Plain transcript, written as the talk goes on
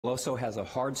Veloso has a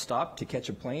hard stop to catch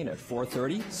a plane at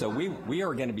 4:30, so we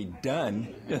are going to be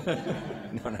done.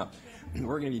 No,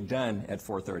 we're going to be done at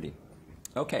 4:30.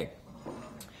 Okay.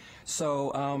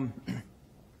 So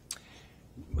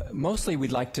mostly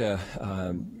we'd like to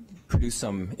produce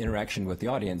some interaction with the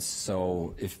audience.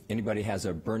 So if anybody has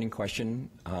a burning question,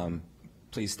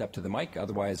 please step to the mic.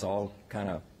 Otherwise, I'll kind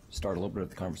of start a little bit of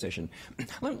the conversation.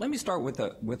 Let me start with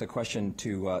a question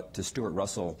to Stuart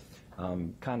Russell,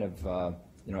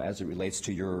 as it relates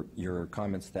to your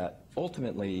comments that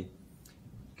ultimately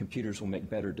computers will make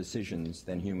better decisions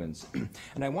than humans.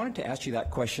 And I wanted to ask you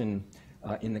that question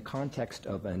in the context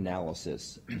of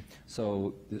analysis.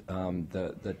 So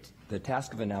the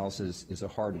task of analysis is a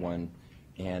hard one,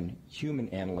 and human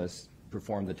analysts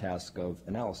perform the task of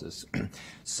analysis.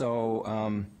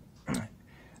 So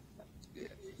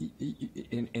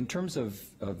in terms of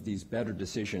these better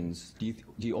decisions, do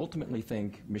you ultimately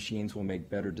think machines will make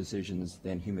better decisions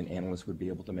than human analysts would be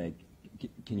able to make?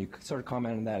 Can you sort of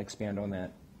comment on that, expand on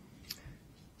that?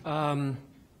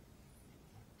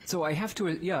 So I have to,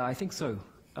 yeah, I think so.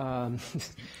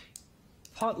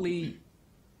 Partly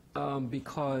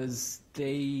because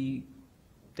they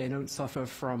don't suffer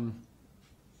from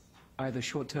either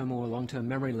short-term or long-term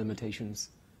memory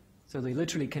limitations. So they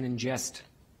literally can ingest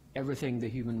everything the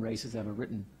human race has ever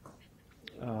written,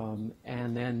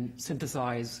 and then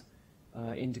synthesize,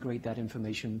 integrate that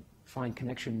information, find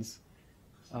connections.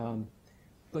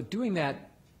 But doing that,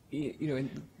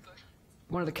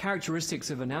 one of the characteristics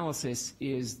of analysis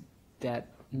is that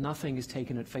nothing is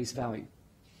taken at face value,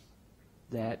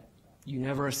 that you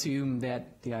never assume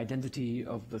that the identity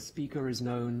of the speaker is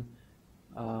known.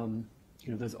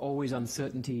 There's always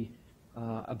uncertainty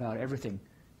about everything.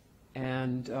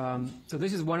 And so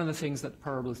this is one of the things that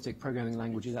probabilistic programming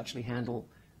languages actually handle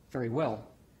very well.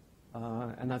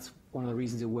 And that's one of the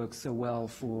reasons it works so well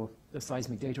for the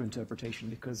seismic data interpretation,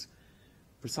 because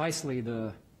precisely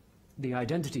the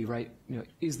identity, right?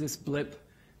 Is this blip,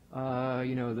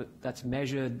 that's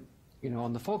measured,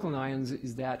 on the Falkland Islands,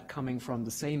 is that coming from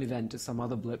the same event as some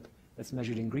other blip that's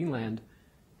measured in Greenland?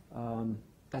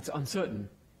 That's uncertain.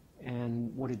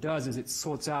 And what it does is it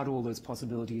sorts out all those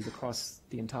possibilities across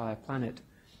the entire planet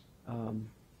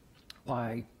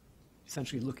by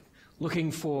essentially looking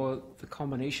for the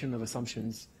combination of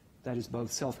assumptions that is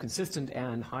both self-consistent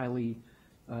and highly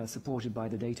supported by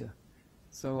the data.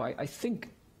 So I think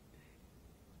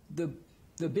the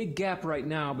big gap right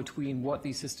now between what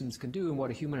these systems can do and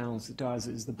what a human analyst does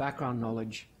is the background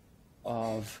knowledge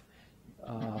of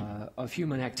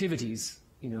human activities,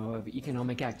 of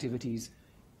economic activities.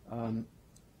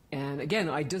 And again,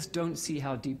 I just don't see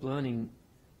how deep learning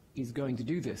is going to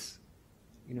do this.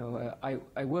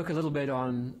 I work a little bit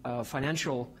on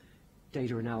financial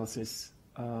data analysis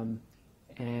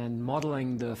and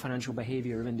modeling the financial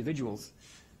behavior of individuals.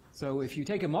 So if you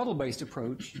take a model-based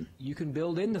approach, you can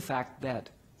build in the fact that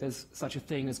there's such a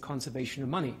thing as conservation of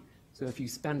money. So if you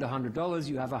spend $100,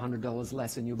 you have $100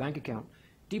 less in your bank account.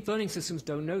 Deep learning systems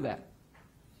don't know that,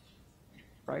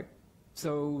 right?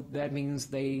 So that means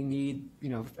they need,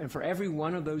 and for every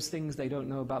one of those things they don't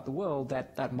know about the world,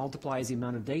 that multiplies the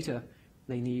amount of data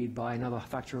they need by another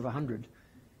factor of 100.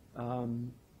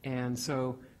 And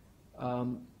so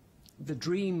the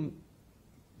dream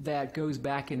that goes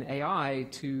back in AI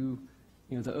to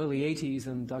the early 80s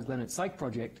and Doug Lennett's Psych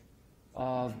project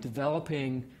of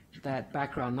developing that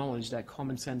background knowledge, that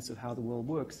common sense of how the world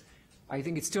works, I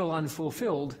think it's still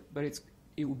unfulfilled, but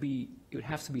it would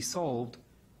have to be solved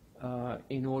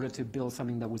in order to build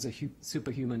something that was a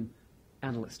superhuman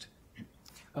analyst.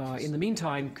 In the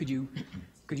meantime, could you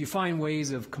find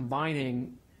ways of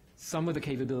combining some of the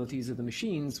capabilities of the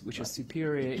machines, which are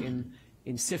superior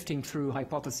in sifting through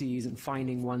hypotheses and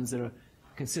finding ones that are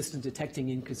consistent, detecting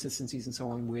inconsistencies and so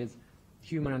on, with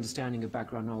human understanding of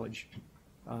background knowledge?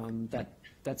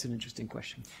 That's an interesting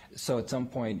question. So at some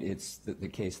point, it's the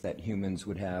case that humans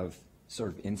would have sort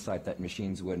of insight that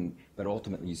machines wouldn't, but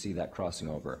ultimately you see that crossing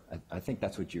over. I think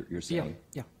that's what you're saying.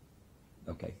 Yeah.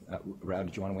 Okay. Rao,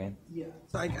 did you want to weigh in? Yeah.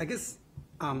 So I guess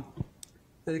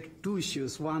there are two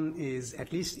issues. One is,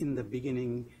 at least in the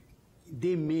beginning,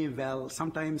 they may well,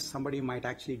 sometimes somebody might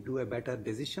actually do a better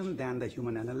decision than the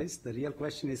human analyst. The real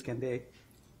question is, can they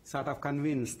sort of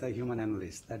convince the human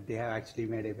analyst that they have actually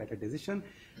made a better decision?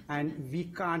 And we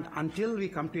can't, until we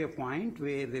come to a point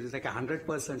where there is like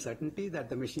 100% certainty that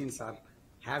the machines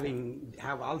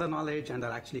have all the knowledge and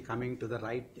are actually coming to the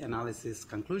right analysis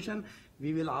conclusion,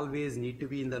 we will always need to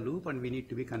be in the loop and we need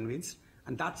to be convinced.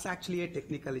 And that's actually a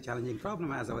technically challenging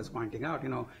problem, as I was pointing out.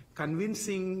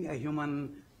 Convincing a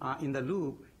human in the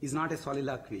loop is not a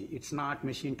soliloquy. It's not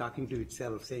machine talking to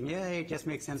itself saying, yeah, it just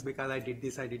makes sense because I did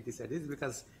this, I did this, I did this,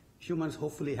 because humans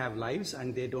hopefully have lives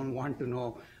and they don't want to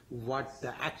know what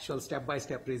the actual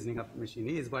step-by-step reasoning of the machine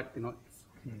is, but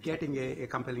getting a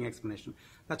compelling explanation.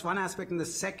 That's one aspect. And the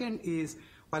second is,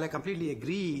 while I completely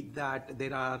agree that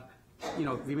there are,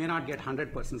 we may not get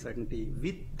 100% certainty,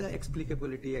 with the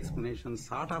explicability, explanation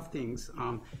sort of things,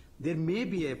 there may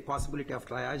be a possibility of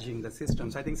triaging the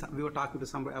systems. I think I was talking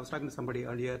to somebody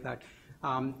earlier that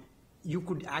you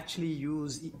could actually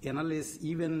use analysts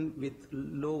even with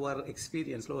lower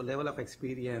level of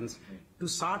experience to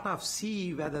sort of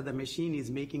see whether the machine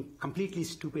is making completely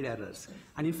stupid errors.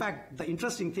 And in fact, the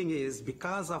interesting thing is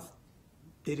because of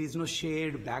there is no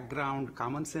shared background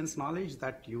common sense knowledge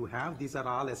that you have, these are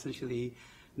all essentially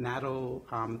narrow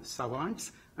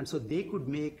savants, and so they could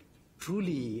make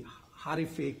truly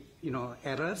horrific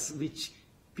errors which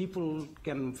people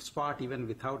can spot even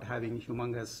without having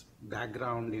humongous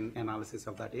background in analysis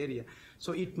of that area.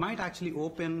 So it might actually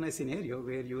open a scenario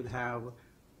where you'd have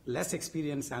less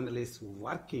experienced analysts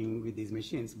working with these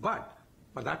machines. But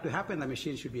for that to happen, the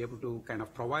machine should be able to kind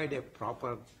of provide a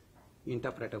proper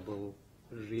interpretable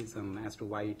reason as to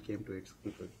why it came to its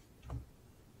conclusion.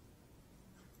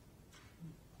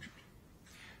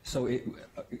 So,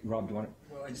 Rob, do you want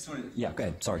to? Well, I just wanted to... Yeah, go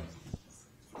ahead. Sorry.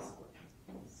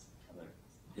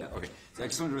 Yeah, okay. So I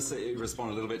just wanted to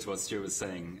respond a little bit to what Stuart was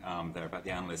saying there about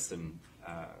the analyst, and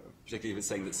particularly with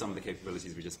saying that some of the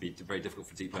capabilities would just be very difficult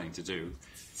for deep learning to do.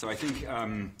 So I think,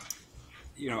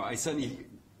 I certainly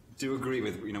do agree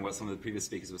with what some of the previous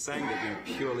speakers were saying, that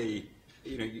purely,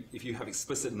 if you have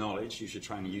explicit knowledge, you should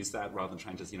try and use that rather than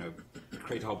trying to,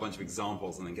 create a whole bunch of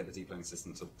examples and then get the deep learning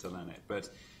system to learn it. But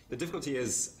the difficulty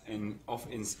is in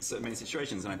many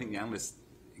situations, and I think the analyst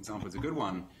example is a good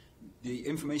one, the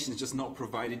information is just not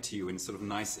provided to you in sort of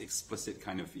nice, explicit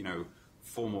kind of,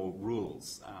 formal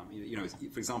rules.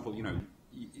 For example,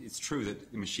 it's true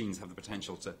that the machines have the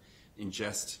potential to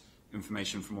ingest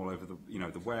information from all over the,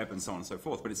 the web and so on and so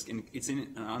forth, but it's in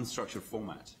an unstructured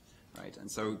format, right? And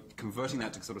so converting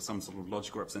that to sort of some sort of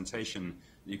logical representation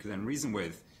that you can then reason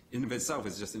with in of itself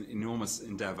is just an enormous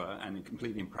endeavor and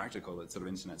completely impractical at sort of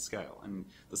internet scale. And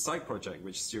the SITE project,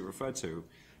 which Stuart referred to,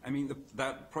 I mean,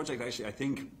 that project actually, I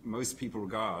think most people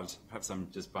regard, perhaps I'm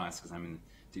just biased because I'm in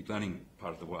the deep learning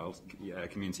part of the world,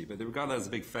 community, but they regard that as a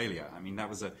big failure. I mean, that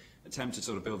was an attempt to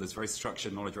sort of build this very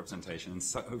structured knowledge representation, and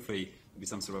so hopefully there'll be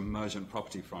some sort of emergent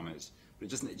property from it.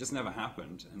 But it just never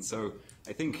happened. And so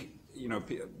I think,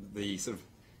 the sort of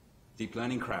deep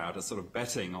learning crowd are sort of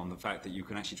betting on the fact that you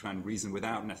can actually try and reason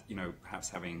without, perhaps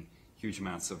having huge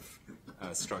amounts of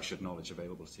structured knowledge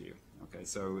available to you. Okay,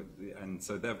 so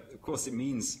that, of course, it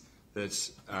means that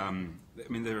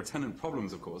there are attendant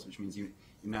problems, of course, which means you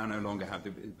now no longer have the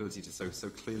ability to so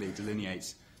clearly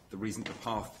delineate the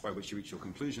path by which you reach your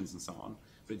conclusions and so on.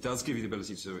 But it does give you the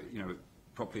ability to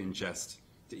properly ingest.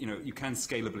 You can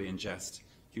scalably ingest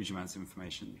huge amounts of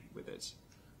information with it,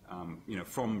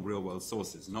 from real world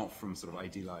sources, not from sort of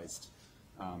idealized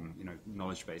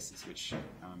knowledge bases, which you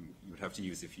would have to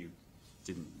use if you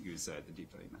didn't use the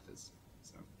deep learning methods.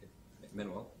 So.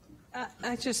 Manuela?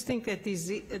 I just think that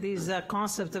this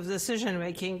concept of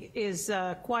decision-making is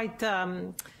quite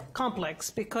complex,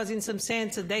 because in some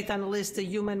sense a data analyst, a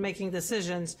human making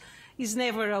decisions, is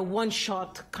never a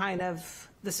one-shot kind of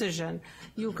decision.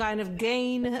 You kind of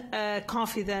gain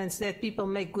confidence that people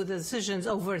make good decisions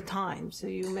over time. So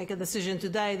you make a decision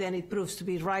today, then it proves to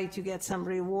be right, you get some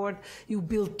reward, you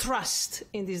build trust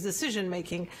in this decision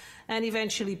making, and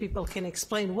eventually people can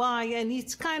explain why, and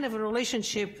it's kind of a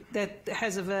relationship that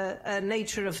has a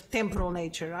nature of temporal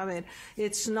nature. I mean,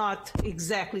 it's not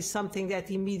exactly something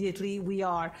that immediately we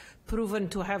are proven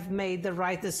to have made the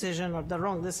right decision or the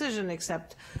wrong decision,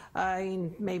 except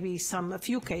in maybe a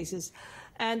few cases.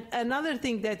 And another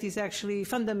thing that is actually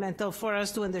fundamental for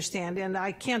us to understand, and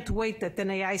I can't wait that an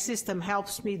AI system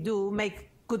helps me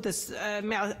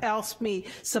helps me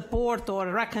support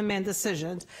or recommend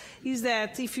decisions, is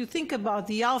that if you think about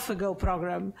the AlphaGo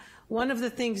program, one of the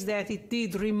things that it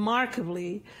did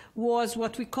remarkably was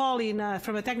what we call,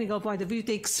 from a technical point of view,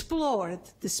 they explored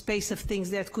the space of things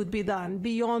that could be done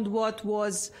beyond what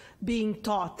was being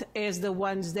taught as the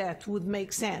ones that would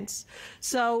make sense.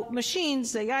 So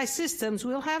machines, AI systems,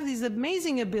 will have this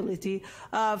amazing ability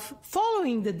of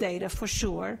following the data for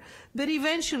sure, but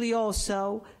eventually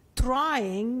also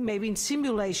trying, maybe in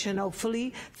simulation,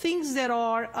 hopefully, things that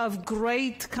are of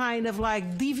great kind of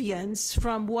like deviance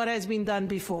from what has been done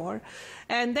before.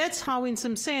 And that's how, in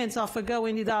some sense, AlphaGo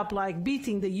ended up like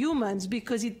beating the humans,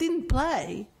 because it didn't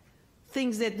play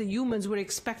things that the humans were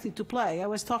expected to play. I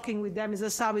was talking with Demis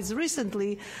Hassabis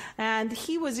recently, and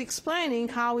he was explaining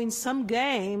how in some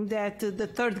game, that the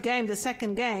third game, the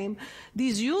second game,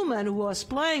 this human who was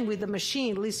playing with the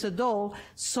machine, Lisa Dole,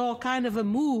 saw kind of a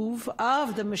move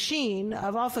of the machine,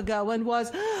 of AlphaGo, and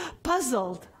was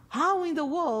puzzled. How in the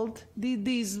world did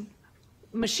this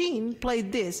machine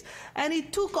played this? And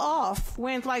it took off,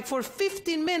 went like for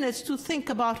 15 minutes to think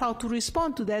about how to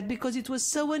respond to that, because it was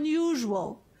so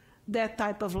unusual, that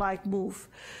type of like move.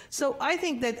 So I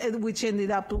think that, which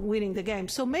ended up winning the game.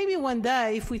 So maybe one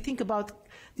day, if we think about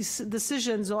these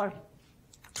decisions, or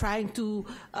trying to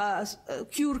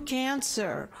cure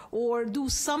cancer or do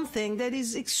something that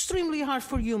is extremely hard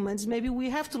for humans, maybe we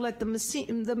have to let the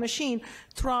machine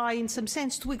try, in some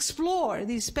sense, to explore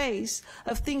this space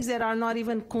of things that are not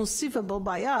even conceivable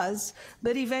by us,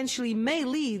 but eventually may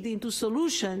lead into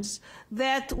solutions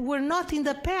that were not in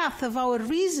the path of our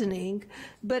reasoning,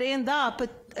 but end up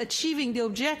achieving the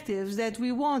objectives that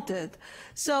we wanted.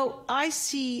 So I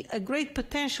see a great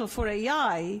potential for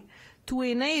AI to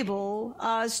enable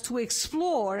us to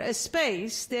explore a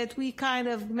space that we kind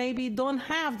of maybe don't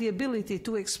have the ability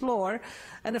to explore.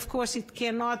 And of course, it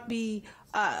cannot be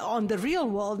on the real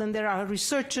world, and there are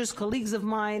researchers, colleagues of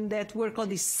mine, that work on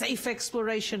this safe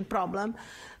exploration problem.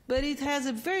 But it has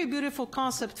a very beautiful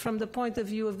concept from the point of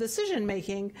view of decision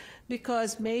making,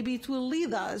 because maybe it will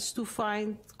lead us to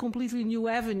find completely new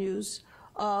avenues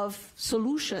of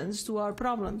solutions to our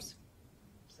problems.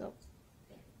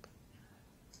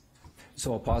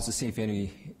 So I'll pause to see if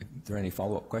there are any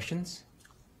follow-up questions.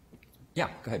 Yeah,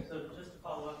 go ahead. So just to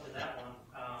follow up to that one,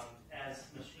 as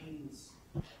machines,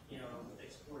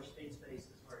 explore state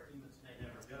spaces where humans may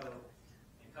never go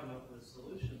and come up with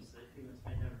solutions that humans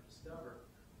may never discover,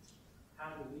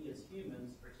 how do we as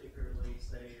humans, particularly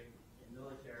say in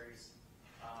militaries,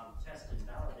 test and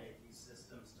validate these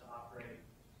systems to operate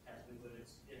as we would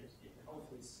in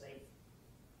hopefully safe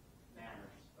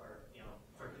manners, or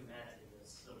for humanity,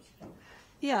 so to speak?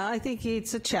 Yeah, I think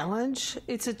it's a challenge.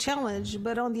 It's a challenge,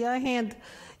 but on the other hand,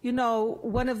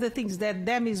 one of the things that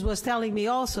Demis was telling me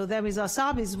also, Demis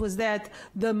Hassabis, was that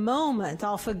the moment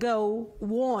AlphaGo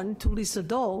won to Lisa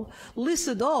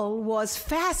Dole was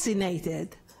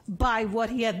fascinated by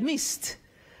what he had missed.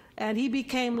 And he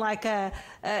became like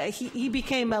he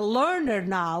became a learner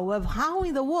now of how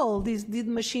in the world did the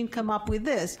machine come up with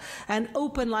this, and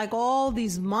open like all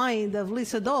this mind of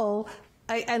Lisa Dole.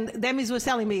 And Demis was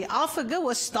telling me, AlphaGo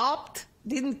was stopped,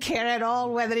 didn't care at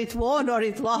all whether it won or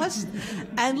it lost.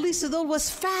 And Lisa Dole was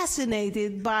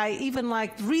fascinated by even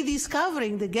like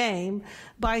rediscovering the game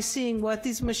by seeing what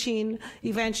this machine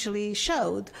eventually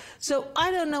showed. So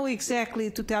I don't know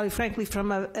exactly, to tell you frankly,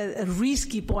 from a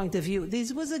risky point of view.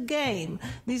 This was a game.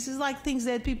 This is like things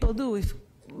that people do.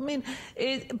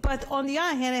 But on the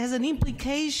other hand, it has an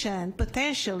implication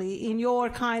potentially in your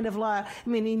kind of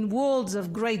in worlds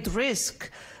of great risk,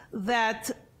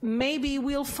 that maybe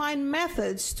we'll find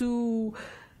methods to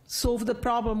solve the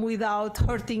problem without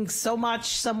hurting so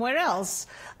much somewhere else.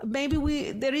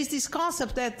 Maybe there is this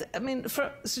concept that,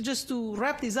 so just to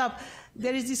wrap this up,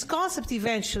 there is this concept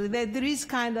eventually that there is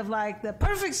kind of like the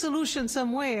perfect solution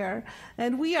somewhere,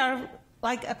 and we are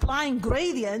like applying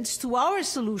gradients to our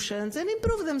solutions and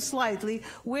improve them slightly,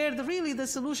 where really the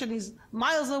solution is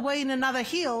miles away in another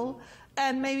hill,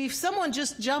 and maybe if someone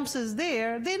just jumps us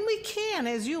there, then we can,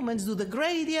 as humans, do the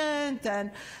gradient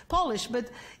and polish. But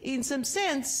in some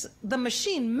sense, the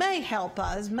machine may help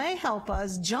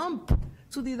us jump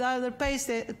to this other place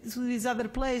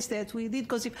that we did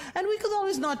conceive. And we could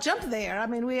always not jump there.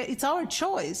 It's our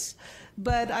choice.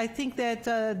 But I think that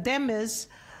Demis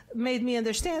made me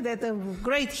understand that the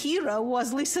great hero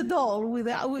was Lisa Dole,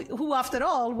 who, after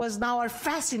all, was now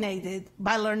fascinated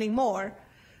by learning more.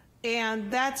 And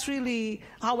that's really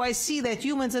how I see that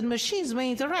humans and machines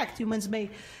may interact. Humans may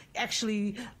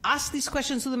actually ask these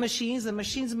questions to the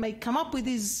machines may come up with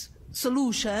this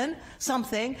solution,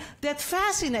 something that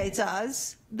fascinates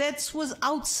us, that was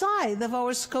outside of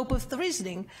our scope of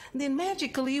reasoning. And then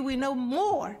magically we know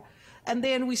more. And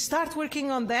then we start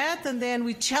working on that, and then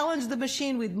we challenge the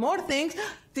machine with more things,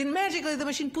 then magically the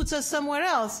machine puts us somewhere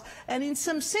else. And in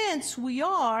some sense, we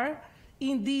are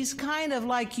in these kind of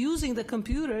like using the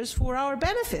computers for our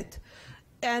benefit.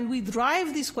 And we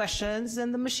drive these questions,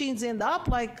 and the machines end up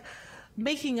like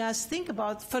making us think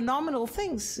about phenomenal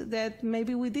things that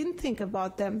maybe we didn't think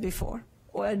about them before,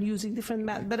 or using different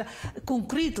methods. But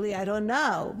concretely, I don't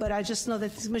know, but I just know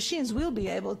that these machines will be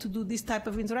able to do this type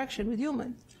of interaction with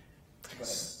humans.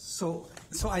 So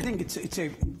I think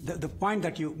the point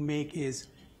that you make is,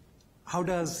 how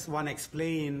does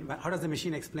the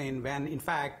machine explain when in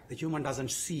fact the human doesn't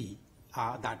see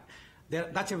that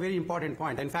That's a very important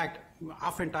point. In fact,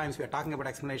 oftentimes we are talking about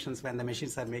explanations when the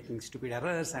machines are making stupid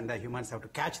errors and the humans have to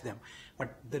catch them.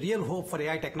 But the real hope for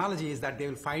AI technology is that they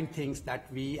will find things that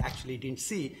we actually didn't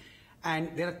see.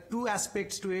 And there are two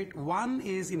aspects to it. One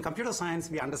is in computer science,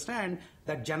 we understand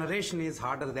that generation is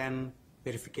harder than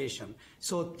verification.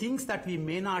 So things that we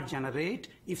may not generate,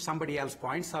 if somebody else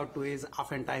points out to us,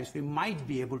 oftentimes we might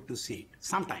be able to see it.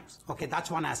 Sometimes. Okay, that's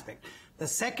one aspect. The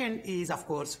second is, of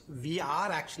course, we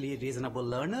are actually reasonable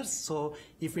learners. So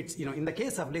if it's, in the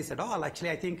case of Liz et al., actually,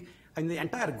 I think in the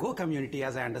entire Go community,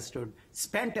 as I understood,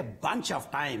 spent a bunch of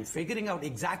time figuring out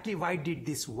exactly why did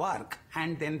this work,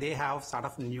 and then they have sort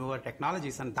of newer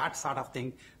technologies and that sort of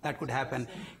thing that could happen.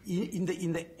 In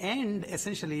the end,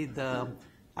 essentially,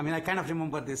 I kind of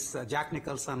remember this Jack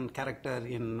Nicholson character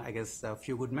in, I guess, A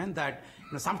Few Good Men, that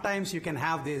sometimes you can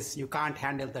have this, you can't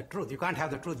handle the truth. You can't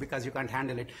have the truth because you can't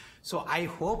handle it. So I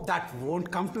hope that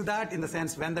won't come to that, in the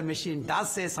sense when the machine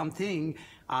does say something,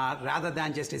 rather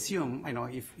than just assume,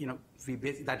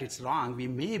 that it's wrong, we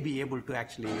may be able to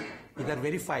actually either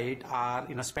verify it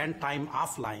or, spend time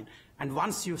offline. And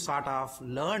once you sort of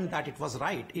learn that it was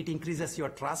right, it increases your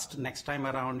trust. Next time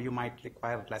around, you might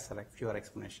require fewer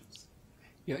explanations.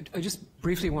 Yeah, I just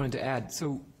briefly wanted to add,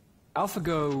 so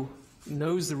AlphaGo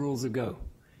knows the rules of Go,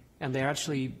 and they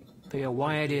are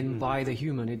wired in by the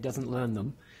human. It doesn't learn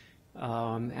them.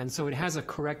 And so it has a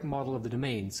correct model of the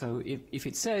domain. So if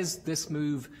it says this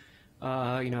move,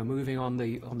 moving on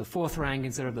the fourth rank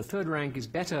instead of the third rank is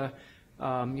better,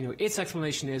 its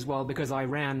explanation is, well, because I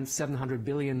ran 700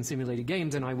 billion simulated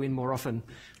games and I win more often,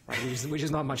 right, which is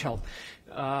not much help.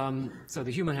 So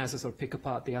the human has to sort of pick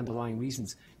apart the underlying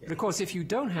reasons. Yeah. But of course, if you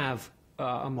don't have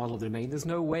a model of the domain, there's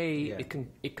no way it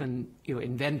can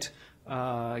invent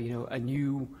a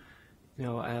new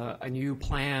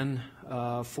plan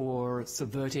for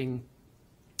subverting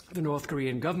the North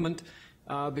Korean government,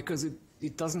 because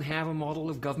it doesn't have a model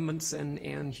of governments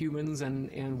and humans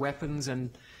and weapons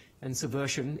and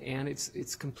subversion, and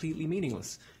it's completely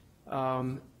meaningless.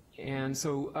 And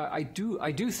so I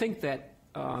do think that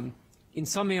in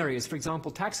some areas, for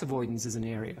example, tax avoidance is an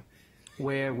area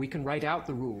where we can write out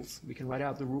the rules. We can write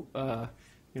out the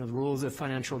rules of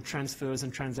financial transfers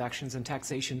and transactions and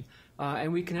taxation,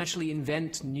 and we can actually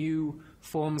invent new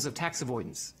forms of tax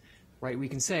avoidance. Right? We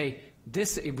can say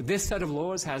this set of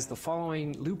laws has the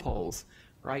following loopholes,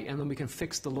 right? And then we can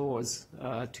fix the laws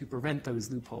to prevent those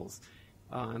loopholes.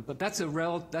 But that's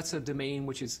a domain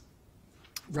which is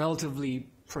relatively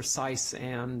precise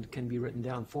and can be written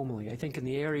down formally. I think in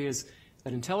the areas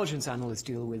that intelligence analysts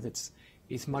deal with,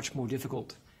 it's much more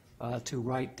difficult to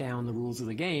write down the rules of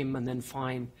the game and then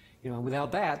find,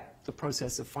 without that, the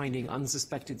process of finding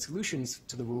unsuspected solutions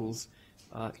to the rules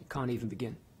can't even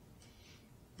begin.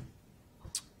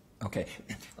 Okay,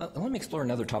 let me explore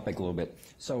another topic a little bit.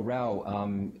 So Rao,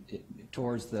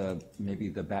 towards maybe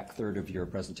the back third of your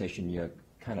presentation, you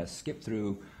kind of skipped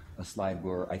through a slide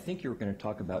where I think you were going to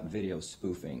talk about video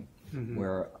spoofing,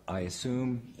 where I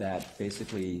assume that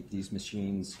basically these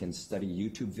machines can study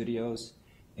YouTube videos,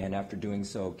 and after doing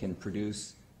so can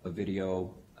produce a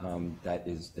video that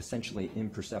is essentially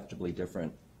imperceptibly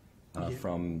different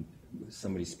from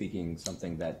somebody speaking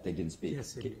something that they didn't speak.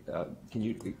 Yes, can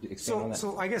you expand on that?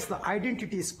 So I guess the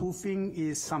identity spoofing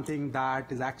is something that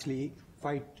is actually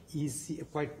quite easy,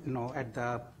 at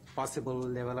the possible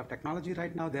level of technology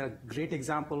right now. There are great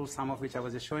examples, some of which I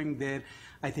was just showing there.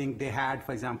 I think they had,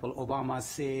 for example, Obama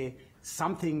say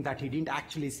something that he didn't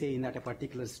actually say in that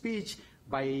particular speech,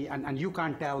 and you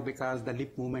can't tell because the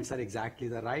lip movements are exactly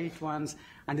the right ones.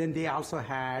 And then they also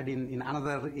had, in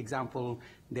another example,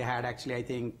 they had actually, I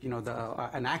think,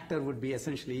 an actor would be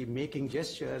essentially making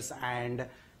gestures, and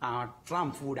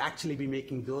Trump would actually be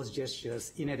making those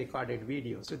gestures in a recorded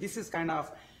video. So this is kind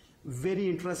of very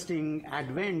interesting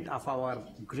advent of our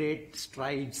great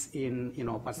strides in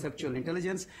perceptual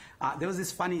intelligence. There was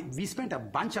this we spent a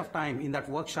bunch of time in that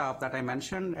workshop that I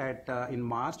mentioned in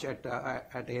March at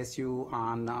ASU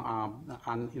on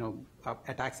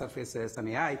attack surfaces and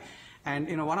AI.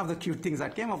 And one of the cute things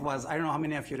that came up was, I don't know how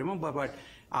many of you remember, but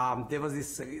there was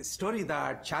this story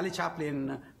that Charlie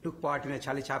Chaplin took part in a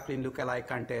Charlie Chaplin lookalike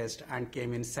contest and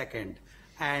came in second.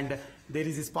 And there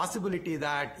is this possibility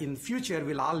that in future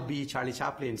we'll all be Charlie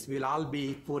Chaplins. We'll all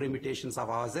be poor imitations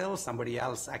of ourselves. Somebody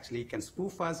else actually can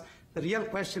spoof us. The real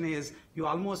question is, you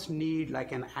almost need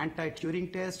like an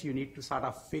anti-Turing test. You need to sort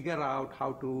of figure out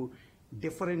how to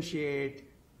differentiate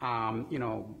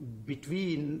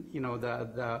between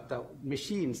the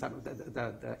machines,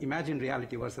 the imagined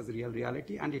reality versus real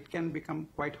reality, and it can become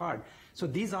quite hard. So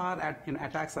these are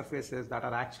attack surfaces that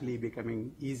are actually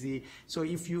becoming easy. So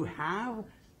if you have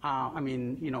I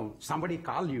mean, somebody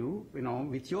call you,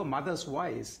 with your mother's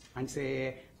voice and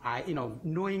say,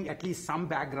 knowing at least some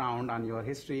background on your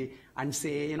history and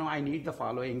say, I need the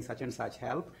following such and such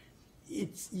help,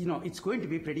 it's going to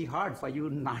be pretty hard for you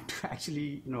not to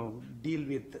actually, deal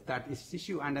with that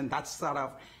issue. And then that's sort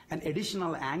of an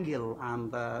additional angle on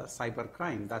the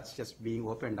cybercrime that's just being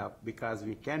opened up because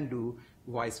we can do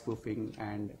voice spoofing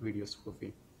and video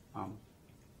spoofing. I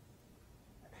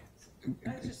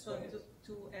just want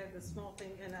to add a small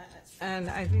thing, and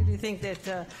I really think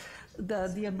that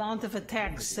the amount of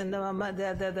attacks and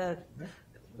the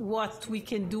what we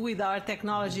can do with our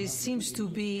technology seems to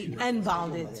be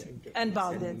unbounded.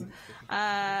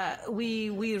 We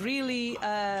really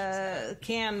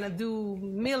can do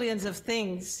millions of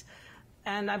things.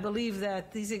 And I believe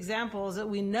that these examples that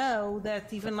we know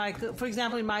that even like, for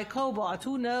example, in my cobot,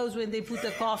 who knows when they put the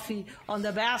coffee on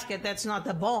the basket, that's not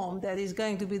a bomb that is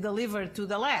going to be delivered to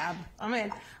the lab. I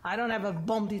mean, I don't have a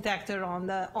bomb detector on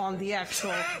the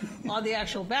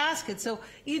actual basket. So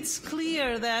it's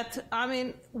clear that, I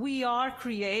mean, we are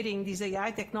creating this AI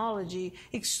technology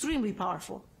extremely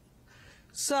powerful.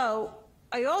 So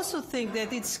I also think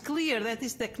that it's clear that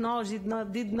this technology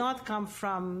did not come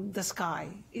from the sky.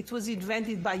 It was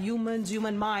invented by humans,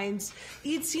 human minds.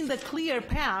 It's in the clear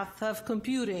path of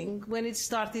computing when it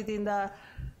started in the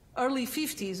early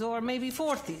 50s or maybe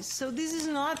 40s. So this is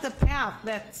not the path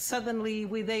that suddenly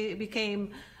they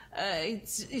became,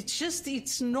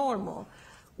 it's normal.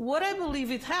 What I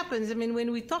believe it happens, I mean,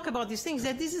 when we talk about these things,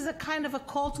 that this is a kind of a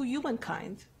call to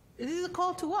humankind. It is a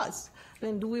call to us. I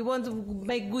mean, do we want to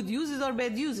make good uses or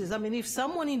bad uses? I mean, if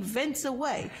someone invents a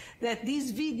way that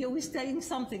this video is telling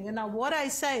something, and now what I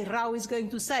say, Rao is going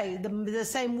to say, the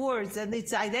same words, and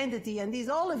its identity, and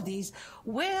all of these,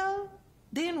 well,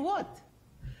 then what?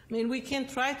 I mean, we can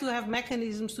try to have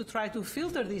mechanisms to try to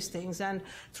filter these things and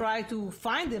try to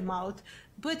find them out,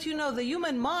 but, the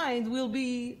human mind will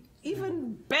be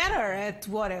even better at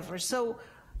whatever. So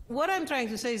what I'm trying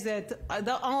to say is that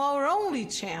our only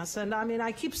chance, and I mean,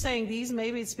 I keep saying these,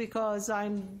 maybe it's because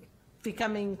I'm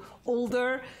becoming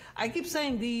older, I keep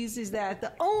saying these, is that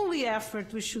the only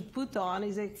effort we should put on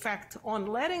is, in fact, on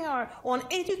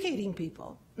educating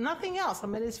people, nothing else. I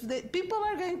mean, people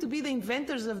are going to be the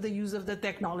inventors of the use of the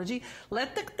technology.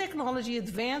 Let the technology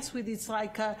advance with its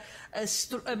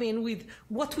with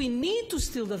what we need to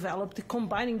still develop,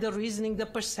 combining the reasoning, the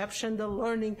perception, the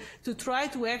learning, to try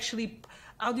to actually,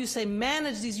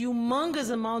 manage these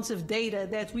humongous amounts of data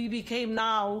that we became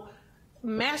now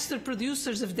master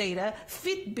producers of data,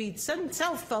 Fitbits and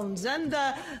cell phones and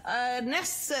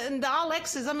Nests and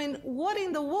Alexas. I mean, what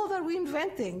in the world are we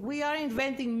inventing? We are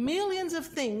inventing millions of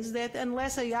things that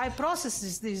unless AI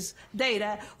processes this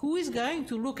data, who is going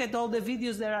to look at all the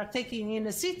videos that are taken in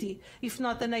a city, if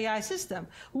not an AI system?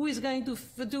 Who is going to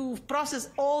process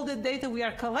all the data we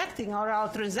are collecting,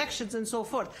 our transactions and so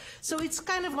forth? So it's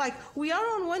kind of like we are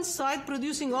on one side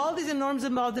producing all this enormous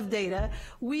amount of data.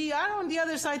 We are on the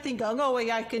other side thinking, oh, no,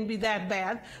 AI can be that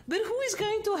bad, but who is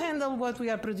going to handle what we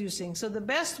are producing? So the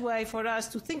best way for us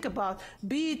to think about,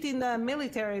 be it in the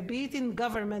military, be it in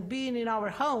government, be it in our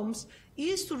homes,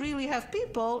 is to really have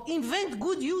people invent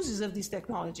good uses of this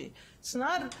technology. It's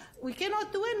not, we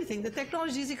cannot do anything. The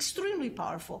technology is extremely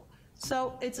powerful.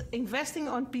 So it's investing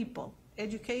on people,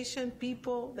 education,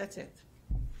 people, that's it.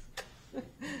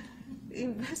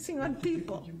 Investing on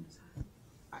people.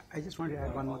 I just want to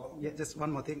add just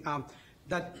one more thing.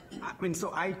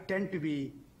 So I tend to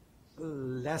be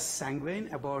less sanguine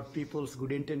about people's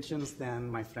good intentions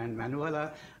than my friend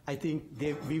Manuela. I think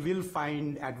we will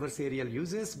find adversarial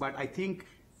uses, but I think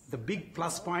the big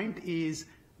plus point is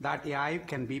that AI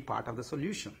can be part of the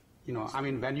solution.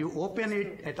 When you open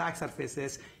attack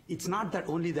surfaces, it's not that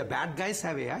only the bad guys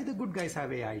have AI, the good guys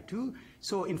have AI too.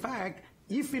 So in fact,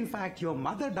 if in fact your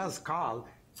mother does call,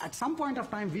 at some point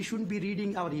of time, we shouldn't be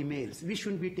reading our emails. We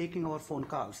shouldn't be taking our phone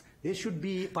calls. There should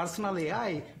be personal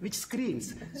AI which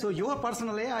screens. So your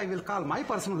personal AI will call my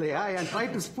personal AI and try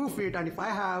to spoof it. And if I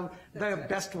have the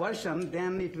best version,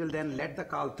 then it will then let the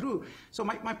call through. So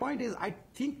my point is, I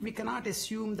think we cannot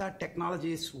assume that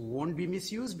technologies won't be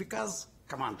misused because,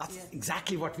 come on, that's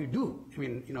exactly what we do.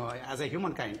 As a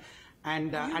humankind.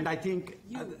 And I think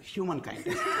humankind,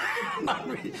 not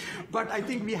me. But I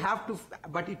think we have to,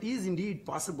 but it is indeed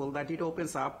possible that it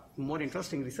opens up more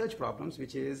interesting research problems,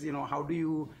 which is, how do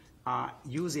you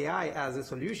use AI as a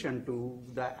solution to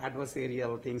the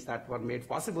adversarial things that were made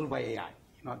possible by AI?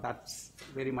 That's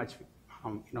very much,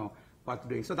 what we're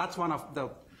doing. So that's one of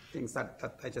the things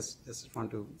that I just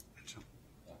want to mention.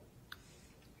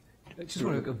 I just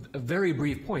want a very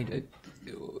brief point.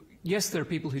 yes, there are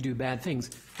people who do bad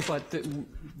things, but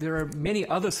there are many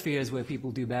other spheres where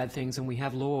people do bad things, and we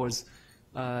have laws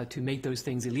to make those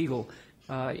things illegal.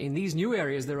 In these new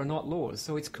areas, there are not laws,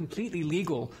 so it's completely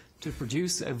legal to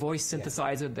produce a voice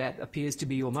synthesizer that appears to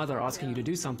be your mother asking you to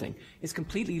do something. It's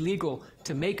completely legal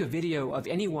to make a video of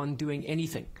anyone doing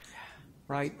anything,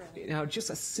 right? Now,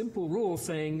 just a simple rule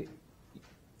saying,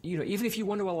 you know, even if you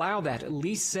want to allow that, at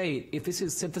least say, if this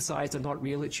is synthesized or not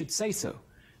real, it should say so,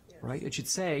 right? It should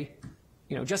say,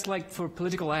 you know, just like for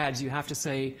political ads, you have to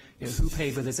say, you know, who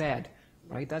paid for this ad,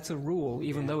 right? That's a rule,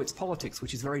 even though it's politics,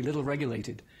 which is very little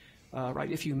regulated.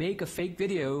 Right? If you make a fake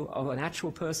video of an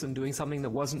actual person doing something that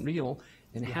wasn't real,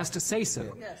 then it has to say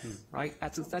so. Yes. Right?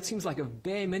 That seems like a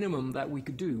bare minimum that we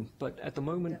could do, but at the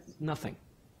moment, nothing.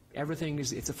 Everything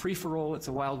is, it's a free-for-all, it's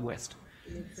a Wild West.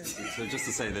 So just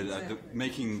to say that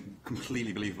making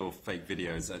completely believable fake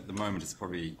videos at the moment is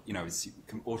probably, you know, it's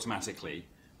automatically,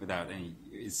 without any,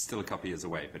 it's still a couple of years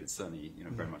away, but it's certainly, you know,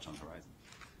 very much on the horizon.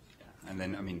 Yeah. And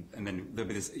then, I mean, and then there'll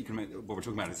be this, what we're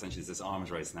talking about essentially is this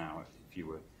arms race now. If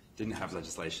you didn't have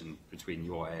legislation between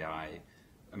your AI,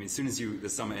 I mean, as soon as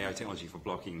there's some AI technology for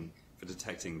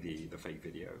detecting the fake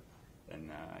video,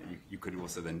 then you could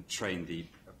also then train the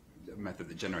method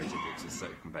that generated it to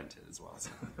circumvent it as well.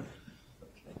 So.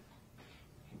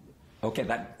 Okay,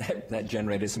 that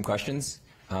generated some questions.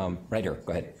 Right here,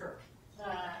 go ahead. Sure.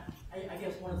 I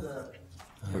guess one of the...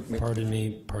 Pardon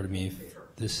me.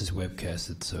 This is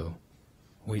webcasted, so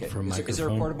wait for a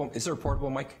microphone. Is there a portable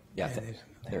mic? Yeah,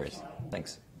 there is.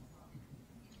 Thanks.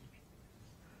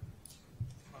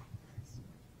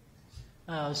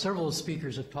 Several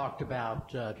speakers have talked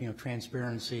about you know,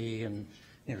 transparency and,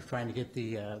 you know, trying to get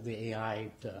the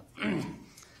AI to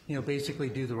you know, basically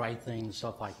do the right thing and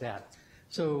stuff like that.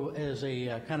 So as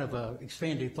a kind of a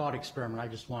expanded thought experiment, I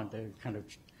just want to kind of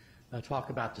talk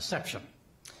about deception,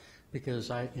 because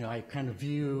I kind of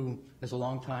view, as a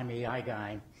longtime AI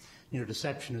guy, you know,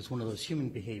 deception is one of those human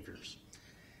behaviors.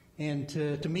 And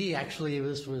to me, actually,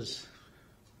 this was,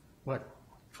 what,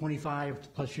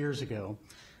 25 plus years ago,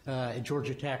 at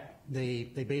Georgia Tech, they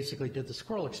basically did the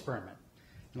squirrel experiment.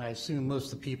 And I assume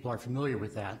most of the people are familiar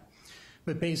with that.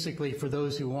 But basically, for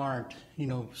those who aren't, you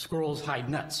know, squirrels hide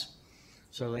nuts.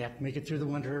 So they have to make it through the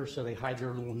winter, so they hide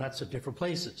their little nuts at different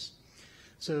places.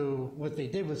 So what they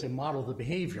did was they modeled the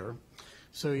behavior.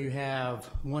 So you have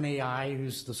one AI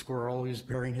who's the squirrel who's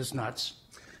burying his nuts.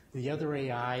 The other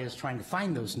AI is trying to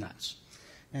find those nuts.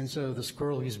 And so the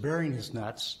squirrel who's burying his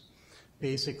nuts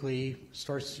basically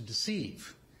starts to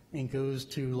deceive and goes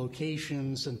to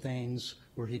locations and things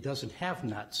where he doesn't have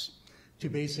nuts to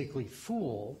basically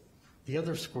fool the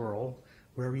other squirrel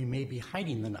where he may be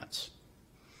hiding the nuts.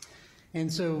 And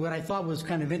so what I thought was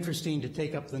kind of interesting to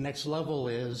take up the next level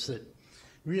is that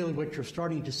really what you're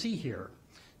starting to see here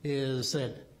is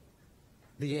that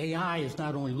the AI is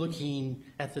not only looking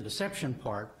at the deception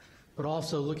part, but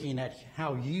also looking at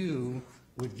how you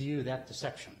would view that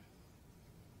deception.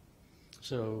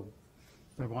 So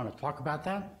I want to talk about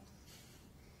that.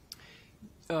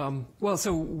 Well,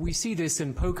 so we see this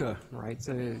in poker, right?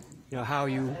 So, you know, how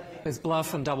there's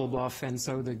bluff and double bluff, and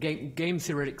so the game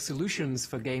theoretic solutions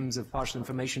for games of partial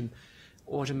information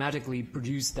automatically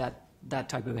produce that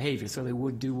type of behavior. So they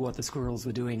would do what the squirrels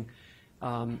were doing.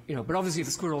 You know, but obviously if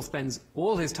the squirrel spends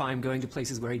all his time going to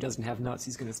places where he doesn't have nuts,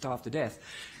 he's going to starve to death.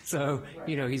 So,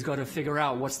 you know, he's got to figure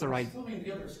out what's the right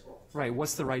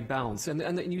balance.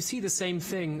 And you see the same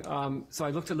thing. So I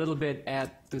looked a little bit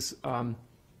at this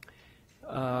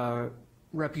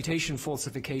reputation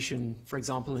falsification, for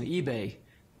example, in eBay,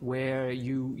 where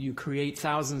you create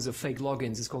thousands of fake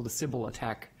logins. It's called the Sybil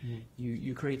attack.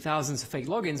 You create thousands of fake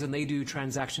logins, and they do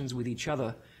transactions with each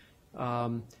other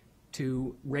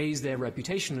to raise their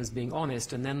reputation as being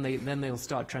honest, and then they'll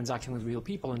start transacting with real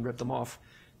people and rip them off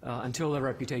until their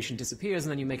reputation disappears,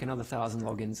 and then you make another 1,000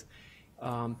 logins.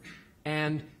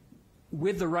 And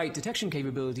with the right detection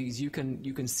capabilities, you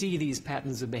can see these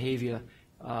patterns of behavior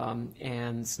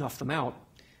and snuff them out.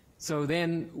 So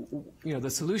then, you know,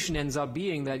 the solution ends up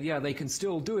being that, yeah, they can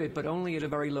still do it, but only at a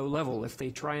very low level. If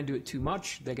they try and do it too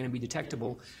much, they're going to be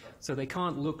detectable. So they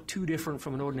can't look too different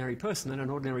from an ordinary person, and an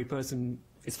ordinary person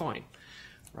is fine,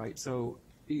 right? So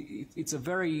it's a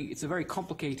very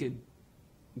complicated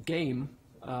game,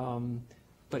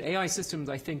 but AI systems,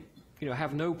 I think, you know,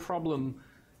 have no problem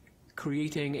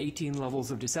creating 18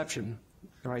 levels of deception.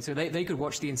 Right, so they could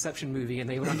watch the Inception movie and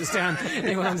they would understand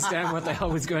what the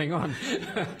hell was going on,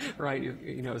 right?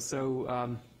 You know,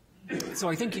 so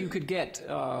I think you could get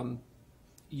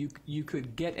you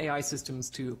could get AI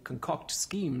systems to concoct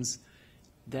schemes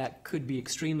that could be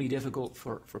extremely difficult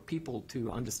for people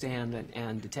to understand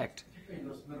and detect.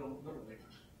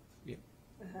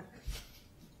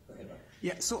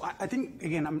 Yeah, so I think,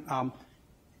 again,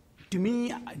 to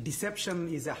me, deception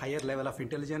is a higher level of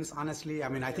intelligence, honestly. I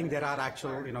mean, I think there are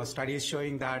actual studies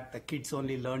showing that the kids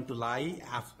only learn to lie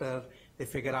after they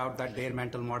figure out that their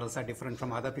mental models are different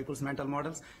from other people's mental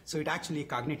models. So it actually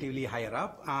cognitively higher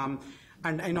up.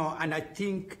 And I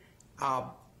think,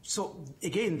 so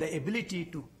again, the ability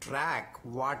to track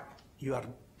what you are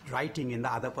writing in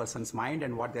the other person's mind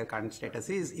and what their current status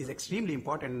is extremely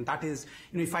important. And that is,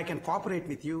 if I can cooperate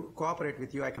with you,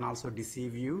 I can also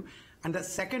deceive you. And the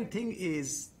second thing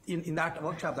is, in that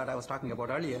workshop that I was talking about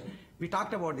earlier, we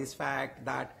talked about this fact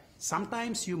that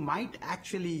sometimes you might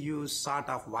actually use sort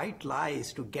of white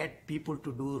lies to get people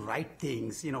to do right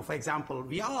things. For example,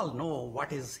 we all know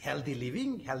what is healthy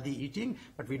living, healthy eating,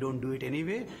 but we don't do it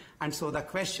anyway. And so the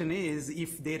question is,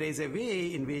 if there is a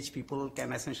way in which people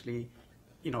can essentially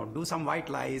do some white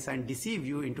lies and deceive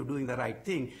you into doing the right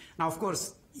thing. Now, of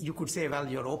course, you could say, well,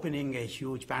 you're opening a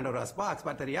huge Pandora's box,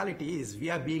 but the reality is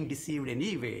we are being deceived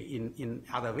anyway in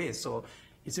other ways. So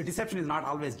deception is not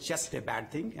always just a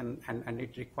bad thing, and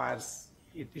it requires,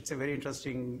 it's a very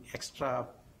interesting extra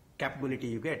capability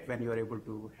you get when you're able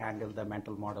to handle the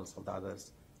mental models of the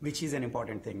others, which is an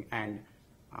important thing. And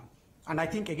I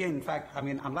think, again, in fact, I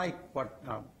mean, unlike what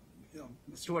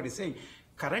Stuart is saying,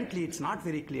 currently, it's not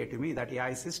very clear to me that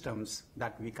AI systems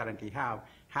that we currently have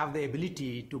the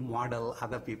ability to model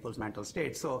other people's mental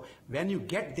states. So when you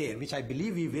get there, which I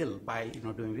believe we will by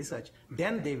doing research,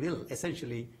 then they will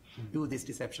essentially do this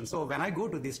deception. So when I go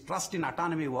to these trust in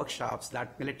autonomy workshops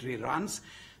that military runs,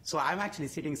 so I'm actually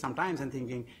sitting sometimes and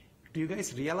thinking, do you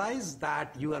guys realize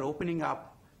that you are opening up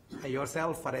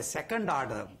yourself for a second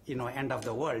order, end of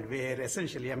the world, where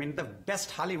essentially, I mean, the best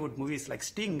Hollywood movies like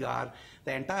Sting are,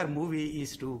 the entire movie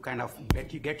is to kind of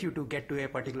get you to a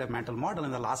particular mental model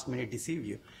and the last minute deceive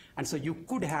you. And so you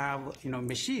could have,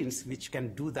 machines which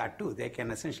can do that too. They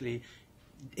can essentially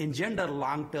engender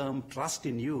long-term trust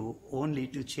in you only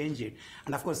to change it.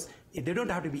 And of course, they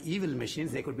don't have to be evil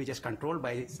machines. They could be just controlled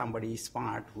by somebody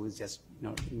smart who is just,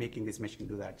 making this machine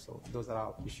do that. So those are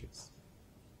all issues.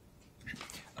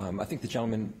 I think the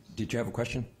gentleman, did you have a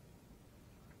question?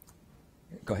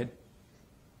 Go ahead.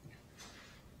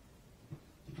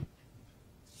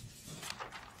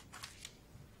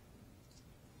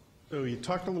 So you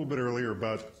talked a little bit earlier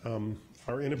about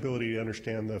our inability to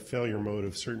understand the failure mode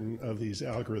of certain of these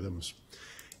algorithms.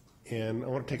 And I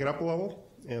want to take it up a level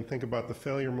and think about the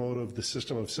failure mode of the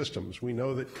system of systems. We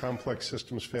know that complex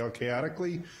systems fail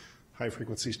chaotically,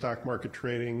 high-frequency stock market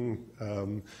trading,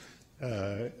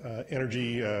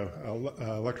 energy,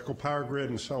 electrical power grid,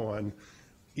 and so on.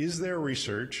 Is there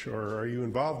research, or are you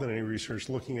involved in any research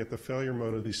looking at the failure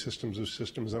mode of these systems of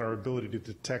systems and our ability to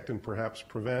detect and perhaps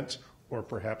prevent or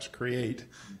perhaps create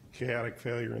chaotic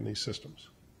failure in these systems?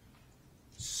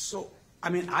 So, I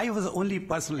mean, I was only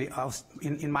personally,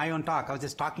 in my own talk, I was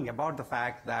just talking about the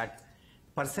fact that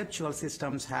perceptual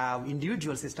systems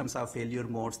individual systems have failure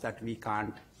modes that we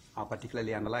can't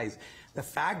particularly analyze. The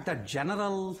fact that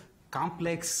general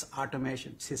complex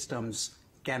automation systems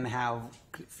can have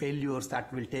failures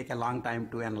that will take a long time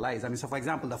to analyze. I mean, so for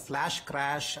example, the flash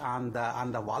crash on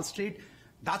the Wall Street,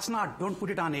 that's not, don't put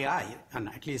it on AI, and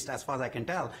at least as far as I can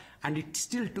tell. And it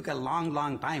still took a long,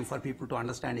 long time for people to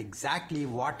understand exactly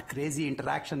what crazy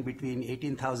interaction between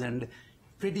 18,000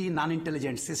 pretty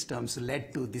non-intelligent systems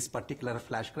led to this particular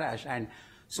flash crash. And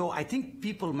so I think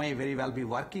people may very well be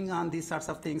working on these sorts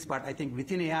of things, but I think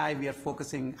within AI we are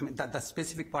focusing, I mean, the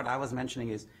specific part I was mentioning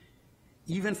is,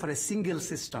 even for a single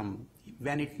system,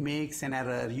 when it makes an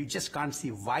error, you just can't see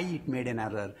why it made an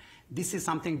error. This is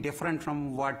something different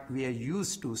from what we are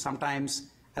used to. Sometimes,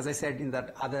 as I said in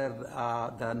that other,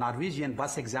 the Norwegian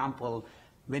bus example,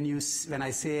 when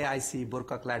I say I see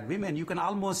burqa-clad women, you can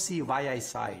almost see why I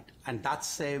saw it. And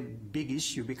that's a big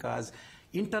issue because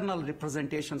internal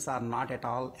representations are not at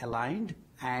all aligned,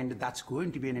 and that's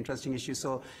going to be an interesting issue.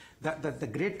 So the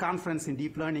great conference in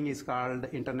deep learning is called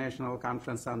International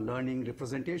Conference on Learning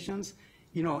Representations.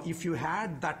 If you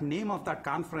had that name of that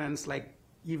conference like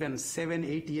even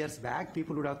 7-8 years back,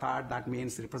 people would have thought that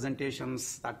means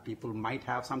representations that people might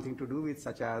have something to do with,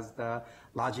 such as the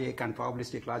logic and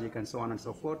probabilistic logic and so on and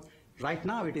so forth. Right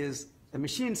now it is the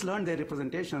machines learn their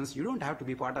representations. You don't have to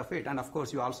be part of it. And of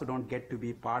course, you also don't get to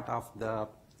be part of the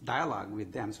dialogue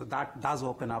with them. So that does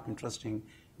open up interesting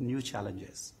new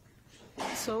challenges.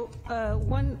 So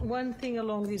one thing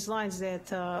along these lines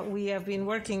that we have been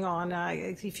working on,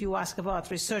 if you ask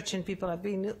about research and people have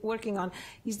been working on,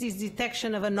 is this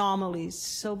detection of anomalies.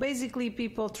 So basically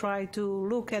people try to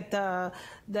look at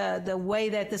the way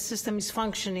that the system is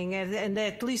functioning and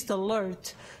at least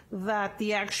alert that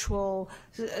the actual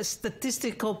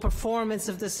statistical performance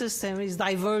of the system is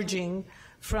diverging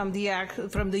from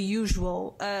the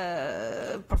usual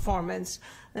performance.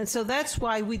 And so that's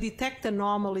why we detect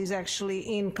anomalies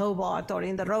actually in cobot or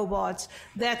in the robots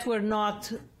that were not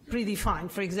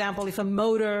predefined. For example, if a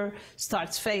motor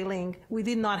starts failing, we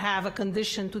did not have a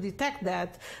condition to detect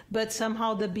that, but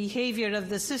somehow the behavior of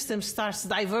the system starts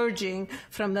diverging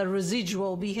from the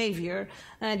residual behavior,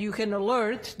 and you can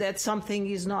alert that something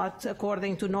is not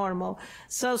according to normal.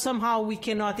 So somehow we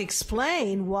cannot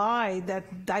explain why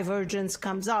that divergence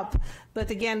comes up, but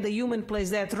again, the human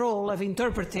plays that role of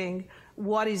interpreting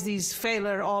what is this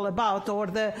failure all about, or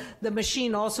the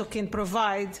machine also can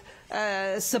provide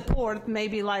support,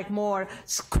 maybe like more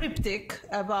cryptic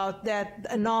about that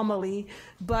anomaly,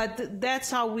 but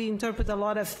that's how we interpret a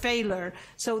lot of failure.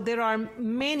 So there are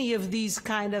many of these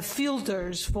kind of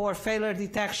filters for failure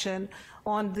detection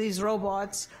on these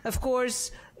robots. Of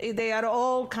course, they are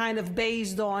all kind of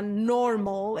based on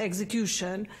normal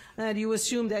execution, and you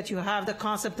assume that you have the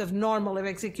concept of normal of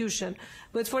execution.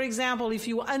 But for example, if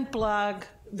you unplug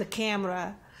the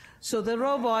camera, so the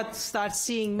robot starts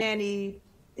seeing many,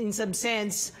 in some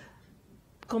sense,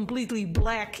 completely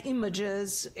black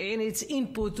images in its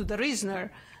input to the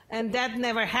reasoner, and that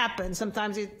never happens.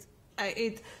 Sometimes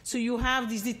so you have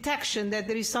this detection that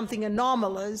there is something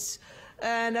anomalous,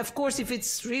 and of course, if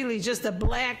it's really just a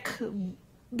black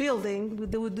building,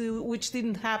 which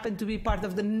didn't happen to be part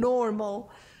of the normal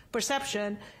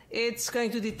perception, it's going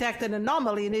to detect an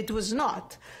anomaly, and it was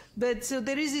not. But so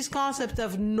there is this concept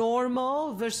of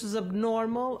normal versus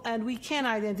abnormal, and we can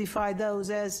identify those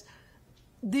as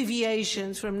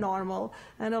deviations from normal,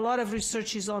 and a lot of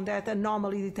research is on that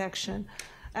anomaly detection.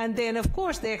 And then, of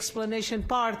course, the explanation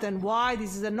part and why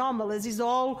this is anomalous is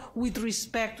all with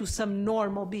respect to some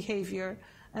normal behavior,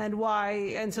 and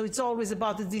why, and so it's always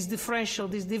about this differential,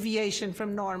 this deviation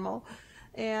from normal.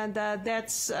 And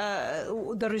that's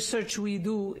the research we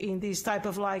do in this type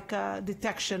of like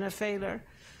detection of failure.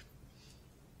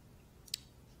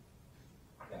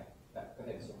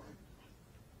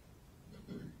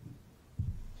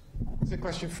 It's a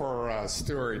question for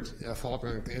Stuart,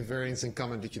 following a very interesting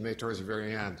comment that you made towards the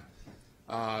very end.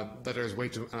 That there's way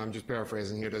too, I'm just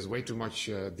paraphrasing here, there's way too much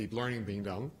deep learning being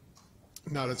done.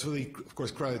 Now, that's really, of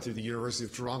course, credit to the University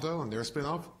of Toronto and their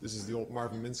spin-off. This is the old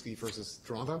Marvin Minsky versus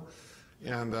Toronto.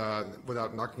 And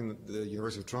without knocking the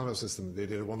University of Toronto system, they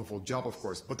did a wonderful job, of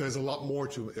course. But there's a lot more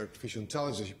to artificial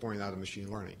intelligence, as you pointed out, in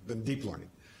machine learning than deep learning.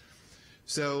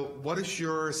 So what is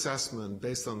your assessment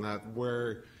based on that,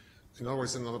 where, in other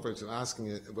words, another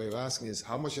way of asking is,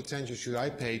 how much attention should I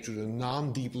pay to the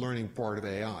non-deep learning part of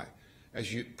AI?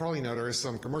 As you probably know, there is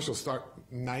some commercial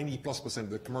 90+% of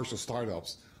the commercial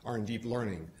startups are in deep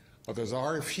learning. But there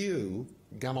are a few,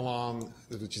 Gamelan,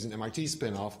 which is an MIT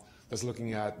spin-off, that's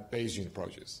looking at Bayesian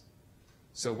approaches.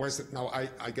 So where's it, now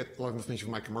I get a lot of information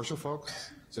from my commercial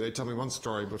folks, so they tell me one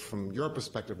story, but from your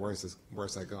perspective, where's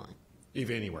that going, if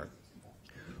anywhere?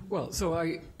 Well, so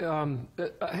I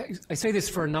say this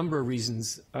for a number of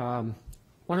reasons. One,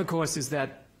 of course, is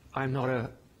that I'm not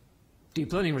a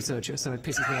deep learning researcher, so it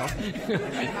pisses me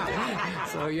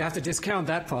off. So you have to discount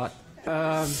that part.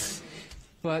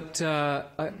 But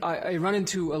I run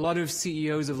into a lot of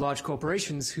CEOs of large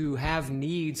corporations who have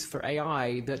needs for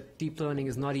AI that deep learning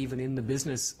is not even in the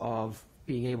business of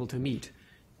being able to meet.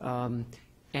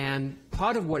 And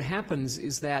part of what happens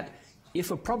is that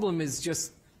if a problem is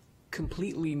just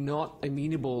completely not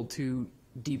amenable to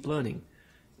deep learning,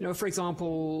 for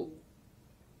example,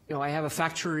 I have a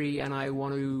factory and I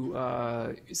want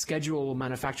to schedule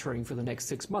manufacturing for the next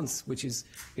 6 months, which is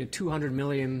 200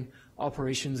 million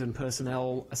operations and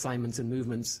personnel assignments and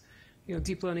movements.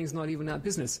 Deep learning is not even that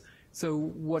business. So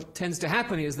what tends to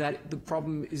happen is that the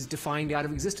problem is defined out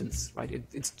of existence, right?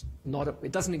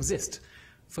 It doesn't exist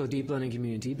for the deep learning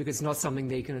community because it's not something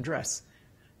they can address.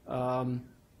 And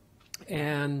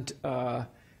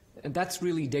that's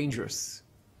really dangerous.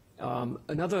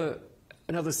 Another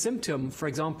symptom, for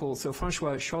example, so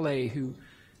François Chollet,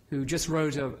 who just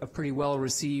wrote a pretty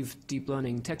well-received deep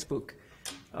learning textbook,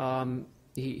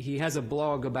 he has a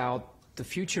blog about the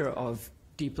future of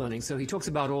deep learning. So he talks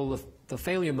about all the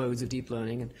failure modes of deep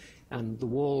learning and the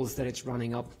walls that it's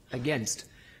running up against.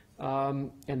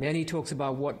 And then he talks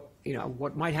about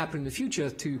what might happen in the future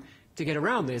to get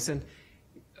around this. And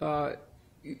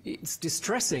it's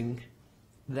distressing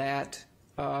that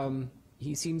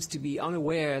he seems to be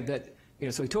unaware that,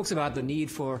 so he talks about the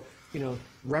need for,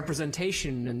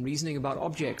 representation and reasoning about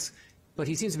objects, but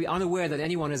he seems to be unaware that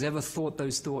anyone has ever thought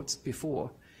those thoughts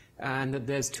before, and that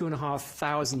there's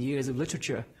 2,500 years of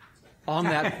literature on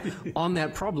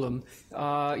that problem.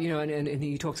 And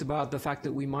he talks about the fact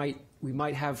that we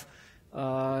might have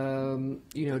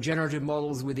generative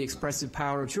models with the expressive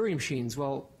power of Turing machines.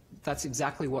 Well, that's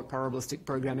exactly what probabilistic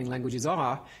programming languages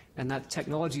are, and that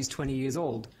technology is 20 years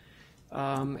old.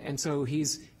 And so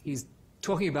he's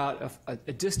talking about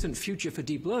a distant future for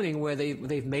deep learning where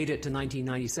they've made it to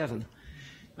 1997.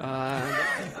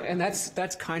 And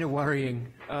that's kind of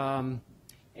worrying. I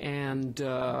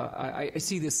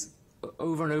see this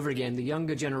over and over again. The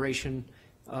younger generation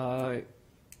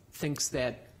thinks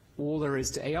that all there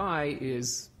is to AI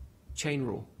is chain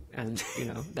rule, and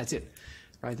that's it,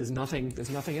 right? There's nothing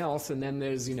else, and then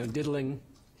there's diddling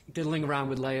around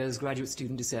with layers, graduate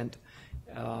student descent,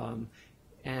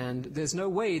 and there's no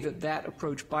way that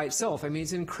approach by itself. I mean,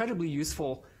 it's an incredibly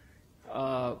useful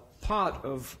part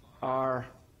of our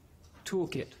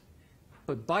toolkit,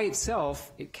 but by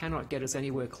itself, it cannot get us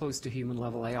anywhere close to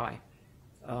human-level AI.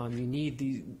 You need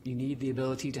the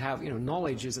ability to have,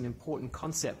 knowledge is an important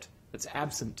concept that's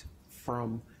absent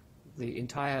from the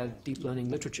entire deep learning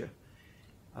literature.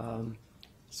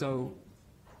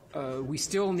 We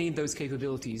still need those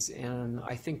capabilities, and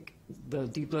I think the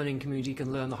deep learning community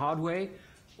can learn the hard way,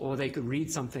 or they could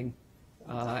read something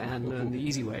and learn the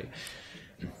easy way.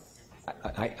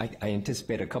 I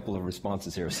anticipate a couple of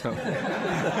responses here. So,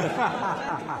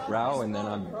 Rao, and then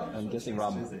I'm guessing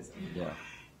Rob. Yeah,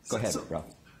 go ahead, Rao.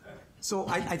 So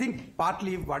I think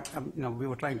partly what we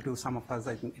were trying to, some of us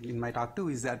in my talk too,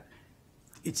 is that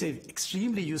it's an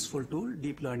extremely useful tool,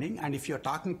 deep learning, and if you're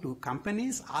talking to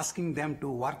companies, asking them to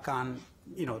work on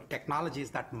technologies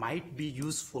that might be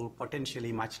useful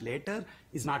potentially much later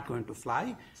is not going to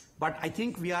fly. But I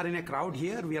think we are in a crowd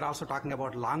here. We are also talking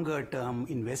about longer term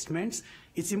investments.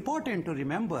 It's important to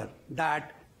remember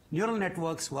that neural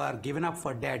networks were given up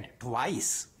for dead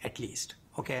twice at least.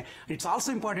 Okay. It's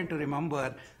also important to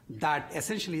remember that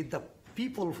essentially the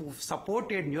people who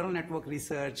supported neural network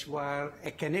research were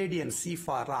a Canadian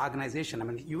CFAR organization. I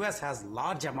mean, the US has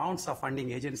large amounts of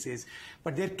funding agencies,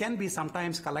 but there can be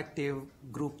sometimes collective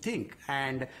groupthink.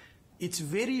 And it's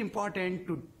very important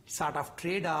to sort of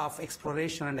trade off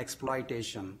exploration and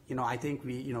exploitation. I think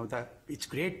it's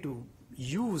great to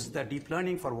use the deep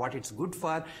learning for what it's good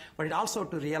for, but it also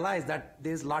to realize that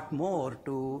there's a lot more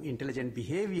to intelligent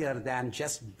behavior than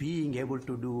just being able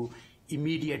to do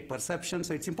immediate perception.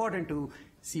 So it's important to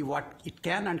see what it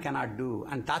can and cannot do.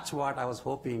 And that's what I was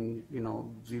hoping,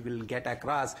 we will get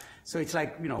across. So it's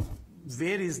like,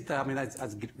 where is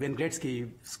as Wayne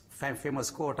Gretzky's famous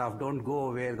quote of don't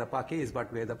go where the puck is,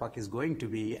 but where the puck is going to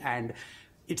be. And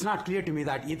it's not clear to me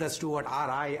that either Stuart or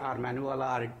I or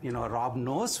Manuela or, Rob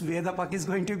knows where the puck is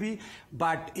going to be.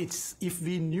 But if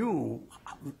we knew,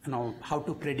 how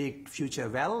to predict future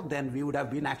well, then we would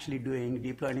have been actually doing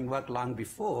deep learning work long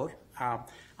before.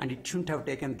 And it shouldn't have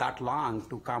taken that long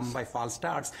to come by false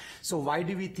starts. So why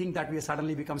do we think that we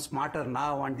suddenly become smarter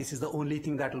now and this is the only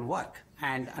thing that will work?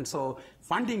 And so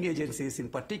funding agencies in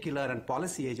particular and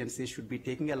policy agencies should be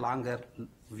taking a longer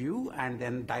view and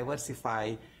then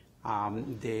diversify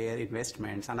their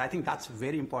investments. And I think that's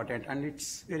very important. And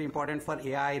it's very important for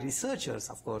AI researchers,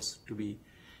 of course, to be,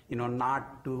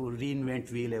 not to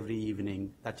reinvent wheel every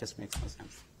evening. That just makes no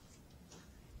sense.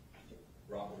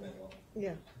 Rob or Manuela?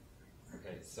 Yeah.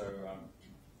 Okay, so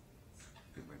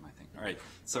good way, my thing. All right,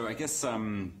 so I guess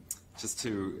just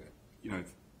to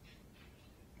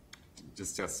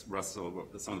discuss Russell,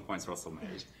 some of the points Russell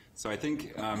made. So I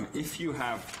think if you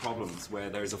have problems where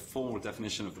there is a formal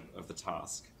definition of the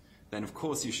task, then of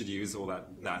course you should use all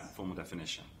that formal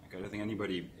definition. Okay, I don't think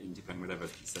anybody in deep learning would ever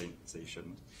say you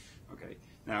shouldn't. Okay,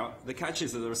 now the catch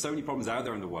is that there are so many problems out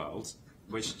there in the world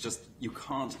which just you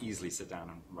can't easily sit down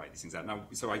and write these things out. Now,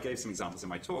 so I gave some examples in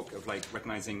my talk of like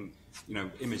recognizing,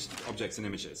 objects and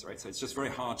images, right? So it's just very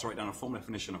hard to write down a formal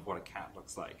definition of what a cat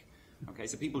looks like. Okay,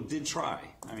 so people did try.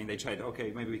 I mean, they tried,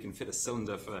 okay, maybe we can fit a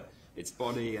cylinder for its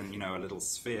body and, a little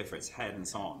sphere for its head and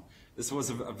so on. This was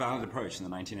a valid approach in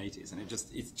the 1980s, and it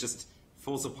just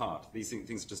falls apart. These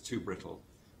things are just too brittle.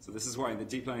 So this is why the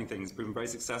deep learning thing has proven very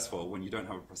successful when you don't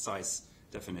have a precise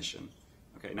definition.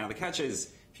 Okay, now the catch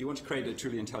is, if you want to create a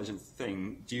truly intelligent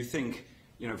thing, do you think,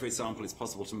 for example, it's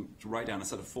possible to write down a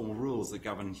set of formal rules that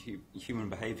govern human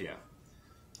behavior?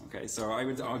 Okay, so I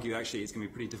would argue actually it's going to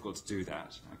be pretty difficult to do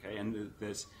that. Okay, and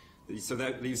so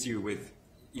that leaves you with,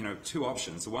 two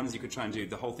options. So one is you could try and do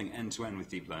the whole thing end to end with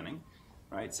deep learning,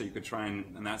 right? So you could try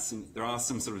and there are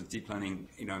some sort of deep learning,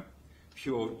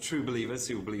 pure, true believers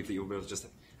who believe that you'll be able to just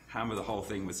hammer the whole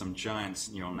thing with some giant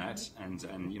neural net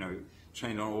and you know,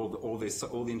 train on all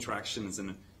the interactions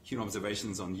and human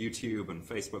observations on YouTube and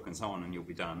Facebook and so on, and you'll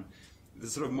be done. The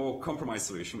sort of more compromised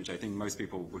solution, which I think most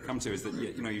people would come to, is that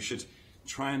you know, you should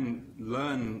try and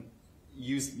learn,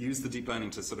 use the deep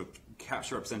learning to sort of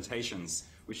capture representations,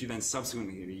 which you then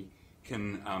subsequently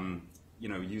can you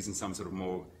know, use in some sort of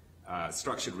more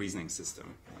structured reasoning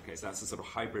system. Okay, so that's a sort of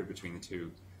hybrid between the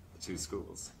two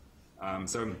schools.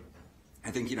 So I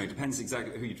think, you know, it depends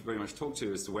exactly who you very much talk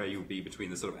to as to where you'll be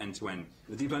between the sort of end-to-end.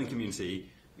 The deep learning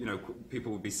community, you know,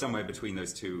 people will be somewhere between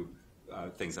those two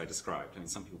things I described. I mean,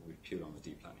 some people will be pure on the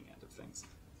deep learning end of things.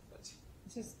 But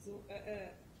just,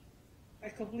 I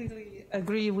completely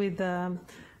agree with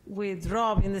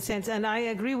Rob in the sense, and I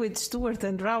agree with Stuart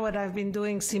and Rawat. I've been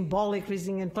doing symbolic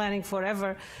reasoning and planning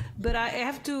forever, but I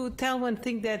have to tell one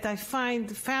thing that I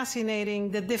find fascinating: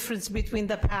 the difference between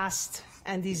the past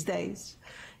and these days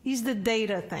is the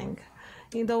data thing.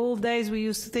 In the old days, we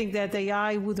used to think that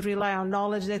AI would rely on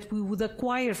knowledge that we would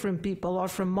acquire from people or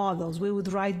from models. We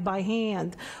would write by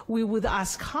hand. We would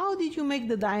ask, how did you make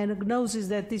the diagnosis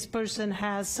that this person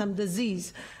has some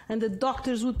disease? And the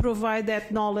doctors would provide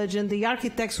that knowledge, and the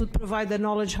architects would provide the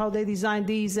knowledge how they designed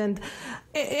these. And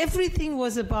everything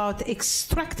was about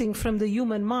extracting from the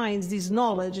human minds this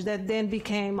knowledge that then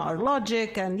became our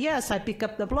logic. And yes, I pick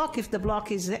up the block if the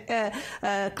block is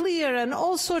clear, and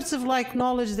all sorts of like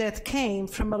knowledge that came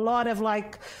from a lot of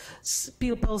like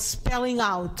people spelling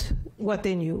out what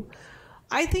they knew.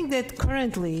 I think that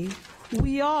currently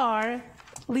we are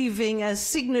leaving a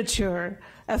signature,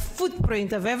 a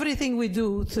footprint of everything we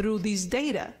do through these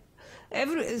data.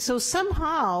 So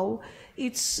somehow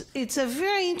it's a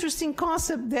very interesting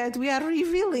concept that we are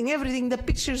revealing everything, the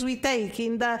pictures we take,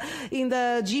 in the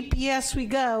GPS we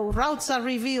go, routes are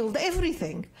revealed,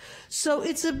 everything. So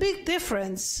it's a big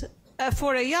difference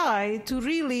for AI to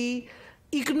really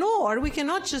ignore. We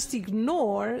cannot just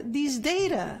ignore these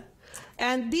data.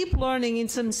 And deep learning, in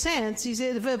some sense, is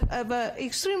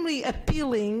extremely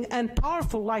appealing and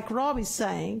powerful, like Rob is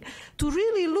saying, to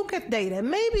really look at data.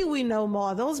 Maybe we know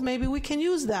models, maybe we can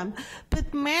use them,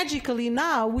 but magically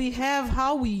now we have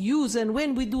how we use, and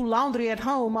when we do laundry at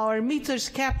home, our meters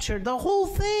capture. The whole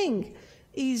thing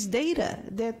is data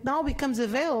that now becomes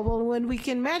available when we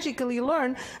can magically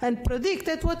learn and predict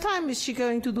at what time is she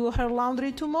going to do her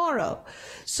laundry tomorrow.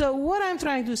 So what I'm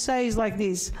trying to say is like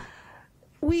this.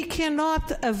 We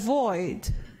cannot avoid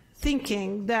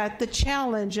thinking that the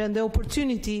challenge and the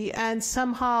opportunity and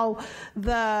somehow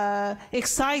the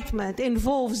excitement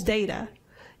involves data.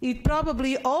 It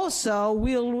probably also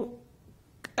will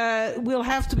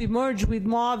have to be merged with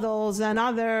models and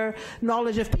other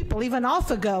knowledge of people. Even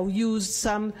AlphaGo used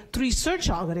some tree search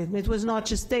algorithm. It was not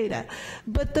just data.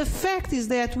 But the fact is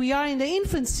that we are in the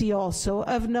infancy also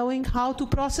of knowing how to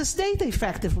process data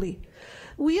effectively.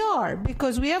 We are,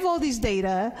 because we have all this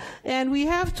data, and we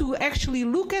have to actually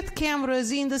look at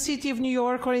cameras in the city of New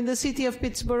York or in the city of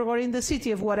Pittsburgh or in the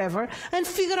city of whatever and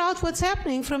figure out what's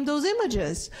happening from those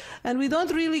images. And we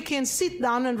don't really can sit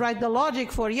down and write the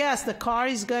logic for, yes, the car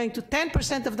is going to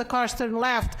 10% of the cars turn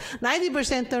left,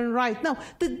 90% turn right. No,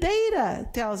 the data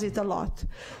tells it a lot.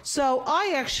 So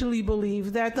I actually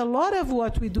believe that a lot of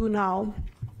what we do now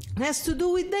has to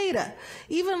do with data.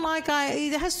 Even like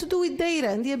it has to do with data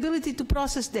and the ability to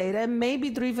process data, may be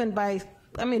driven by,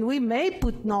 I mean, we may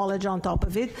put knowledge on top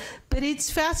of it, but it's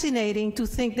fascinating to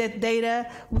think that data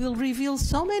will reveal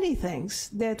so many things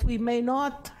that we may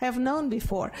not have known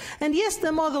before. And yes,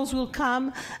 the models will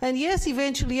come, and yes,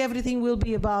 eventually everything will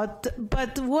be about,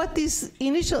 but what these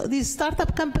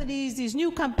startup companies, these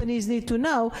new companies need to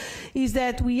know is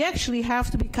that we actually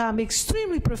have to become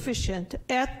extremely proficient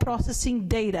at processing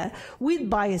data with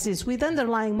biases, with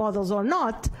underlying models or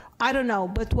not, I don't know,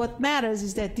 but what matters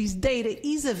is that this data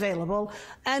is available,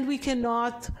 and we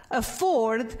cannot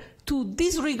afford to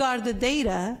disregard the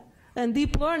data, and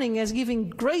deep learning is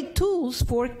giving great tools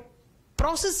for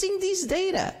processing this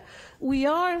data. We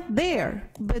are there,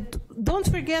 but don't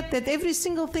forget that every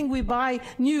single thing we buy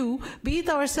new, be it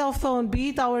our cell phone, be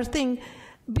it our thing,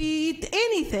 be it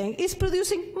anything, is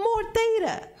producing more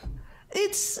data.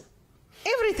 It's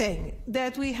everything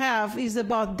that we have is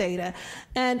about data.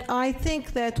 And I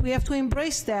think that we have to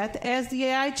embrace that as the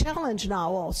AI challenge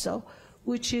now also,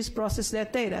 which is process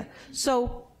that data.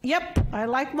 So, yep, I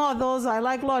like models, I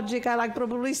like logic, I like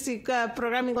probabilistic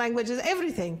programming languages,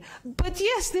 everything. But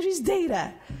yes, there is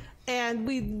data. And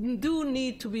we do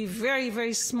need to be very,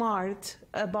 very smart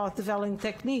about developing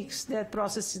techniques that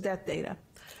processes that data.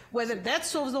 Whether that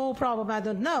solves the whole problem, I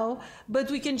don't know, but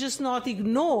we can just not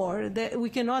ignore that. We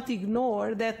cannot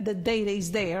ignore that the data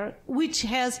is there, which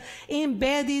has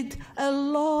embedded a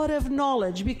lot of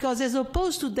knowledge, because as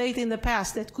opposed to data in the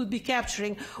past that could be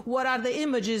capturing what are the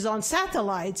images on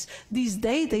satellites, this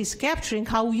data is capturing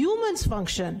how humans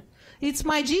function. It's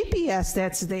my GPS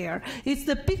that's there. It's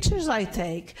the pictures I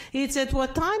take. It's at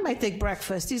what time I take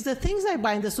breakfast. It's the things I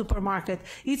buy in the supermarket.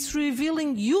 It's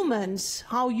revealing humans,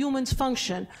 how humans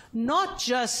function, not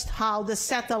just how the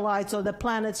satellites or the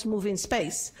planets move in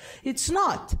space. It's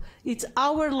not. It's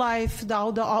our life,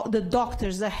 the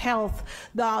doctors, the health,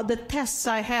 the tests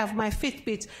I have, my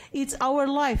Fitbits. It's our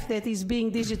life that is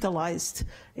being digitalized.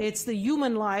 It's the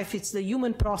human life. It's the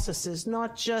human processes,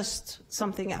 not just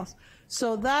something else.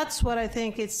 So that's what I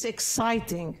think it's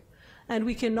exciting, and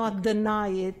we cannot deny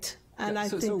it, and I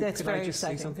think that's very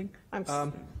exciting. Say something?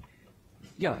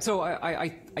 Yeah, so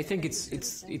I think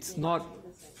it's not,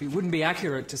 it wouldn't be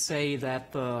accurate to say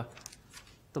that the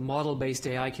model-based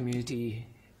AI community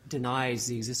denies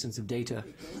the existence of data.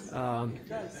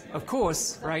 Of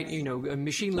course, right, you know,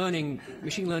 machine learning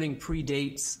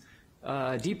predates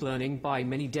deep learning by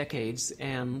many decades,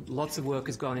 and lots of work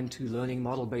has gone into learning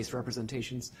model-based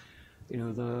representations. You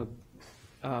know,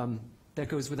 that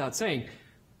goes without saying.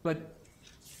 But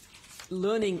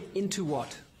learning into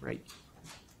what, right?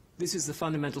 This is the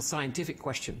fundamental scientific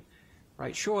question,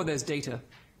 right? Sure, there's data,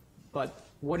 but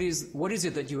what is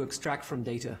it that you extract from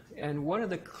data? And one of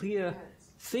the clear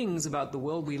things about the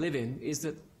world we live in is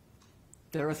that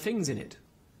there are things in it.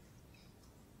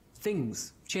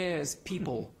 Things, chairs,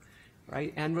 people,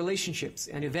 right? And relationships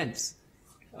and events.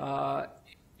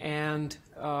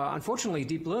 Unfortunately,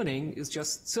 deep learning is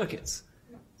just circuits.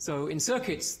 So in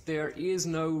circuits, there is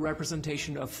no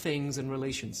representation of things and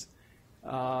relations.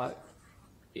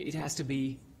 It has to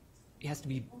be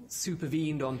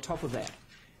supervened on top of that.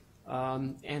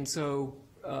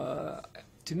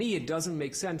 To me, it doesn't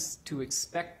make sense to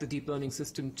expect the deep learning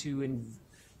system to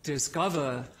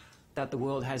discover that the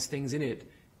world has things in it,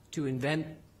 to invent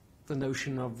the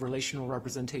notion of relational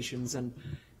representations and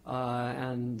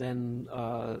then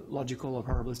logical or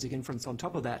probabilistic inference on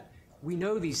top of that. We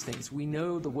know these things. We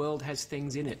know the world has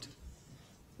things in it.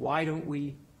 Why don't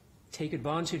we take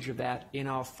advantage of that in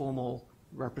our formal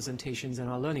representations and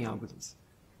our learning algorithms?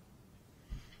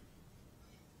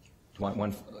 Do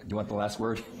you want the last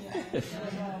word?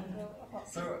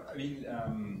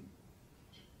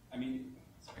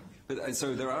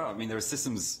 So there are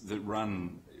systems that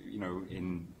run, you know,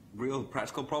 in real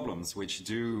practical problems which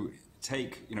do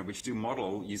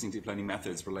model using deep learning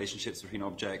methods relationships between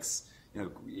objects. You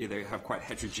know, they have quite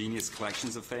heterogeneous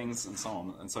collections of things and so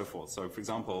on and so forth. So, for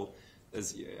example,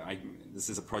 this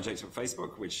is a project at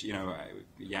Facebook, which, you know,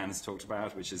 Jan has talked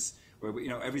about, which is where, you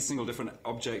know, every single different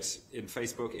object in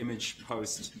Facebook, image,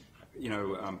 post, you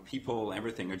know, people,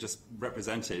 everything are just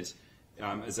represented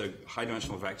as a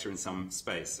high-dimensional vector in some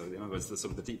space. So, in other words, the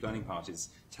sort of the deep learning part is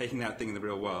taking that thing in the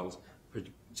real world,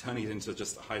 turning it into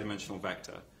just a high-dimensional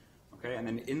vector. Okay, and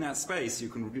then in that space, you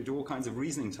can do all kinds of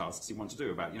reasoning tasks you want to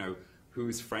do about, you know,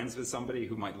 who's friends with somebody,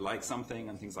 who might like something,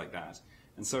 and things like that.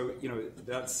 And so, you know,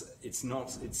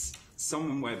 it's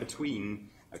somewhere between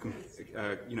a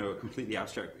completely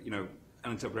abstract, you know,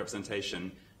 uninterpreted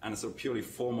representation and a sort of purely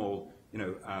formal, you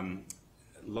know,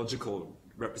 logical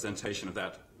representation of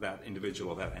that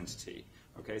individual or that entity.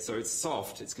 Okay, so it's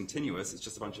soft, it's continuous, it's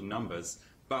just a bunch of numbers.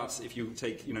 But if you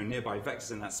take, you know, nearby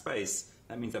vectors in that space,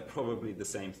 that means they're probably the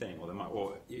same thing,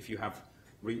 or if you have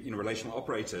relational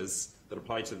operators that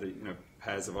apply to the, you know,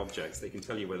 pairs of objects, they can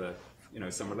tell you whether, you know,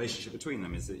 some relationship between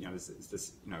them is that, you know, is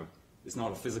this, you know, it's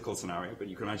not a physical scenario, but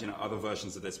you can imagine other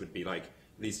versions of this would be like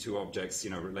these two objects,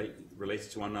 you know,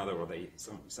 related to one another, or they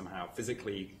somehow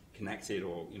physically connected,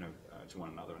 or, you know, to one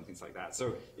another, and things like that.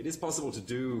 So it is possible to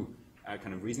do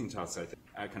kind of reasoning tasks,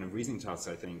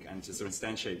 I think, and to sort of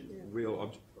instantiate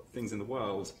real things in the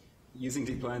world using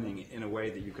deep learning in a way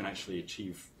that you can actually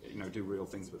achieve, you know, do real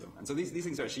things with them. And so these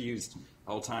things are actually used the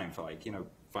whole time for, like, you know,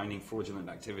 finding fraudulent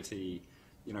activity,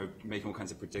 you know, making all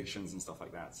kinds of predictions and stuff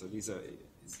like that. So these are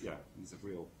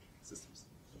real systems.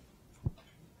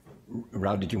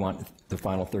 Rao, did you want the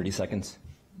final 30 seconds?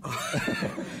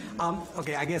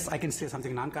 Okay, I guess I can say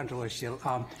something non-controversial.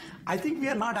 I think we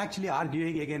are not actually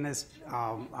arguing against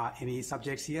any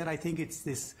subjects here. I think it's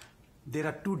this. There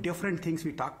are two different things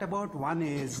we talked about. One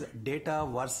is data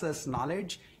versus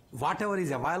knowledge. Whatever is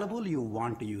available, you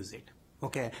want to use it.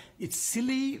 Okay, it's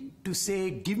silly to say,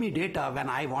 give me data when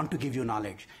I want to give you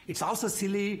knowledge. It's also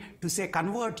silly to say,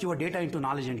 convert your data into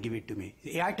knowledge and give it to me.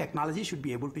 AI technology should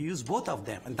be able to use both of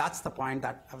them, and that's the point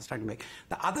that I was trying to make.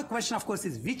 The other question, of course,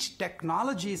 is which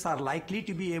technologies are likely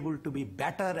to be able to be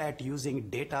better at using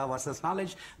data versus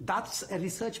knowledge? That's a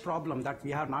research problem that we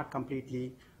have not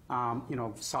completely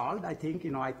solved. I think,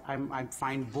 I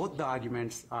find both the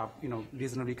arguments,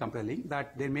 reasonably compelling,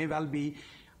 that there may well be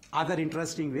other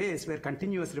interesting ways where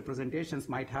continuous representations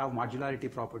might have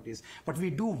modularity properties. But we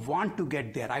do want to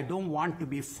get there. I don't want to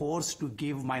be forced to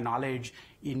give my knowledge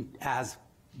in as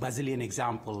bazillion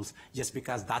examples just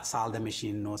because that's all the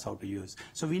machine knows how to use.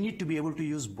 So we need to be able to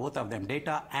use both of them,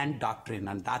 data and doctrine,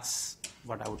 and that's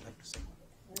what I would like to say.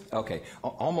 Okay,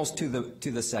 almost to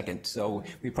the second. So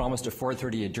we promised a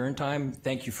 4:30 adjourn time.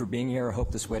 Thank you for being here. I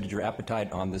hope this whetted your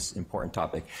appetite on this important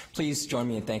topic. Please join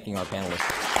me in thanking our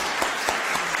panelists.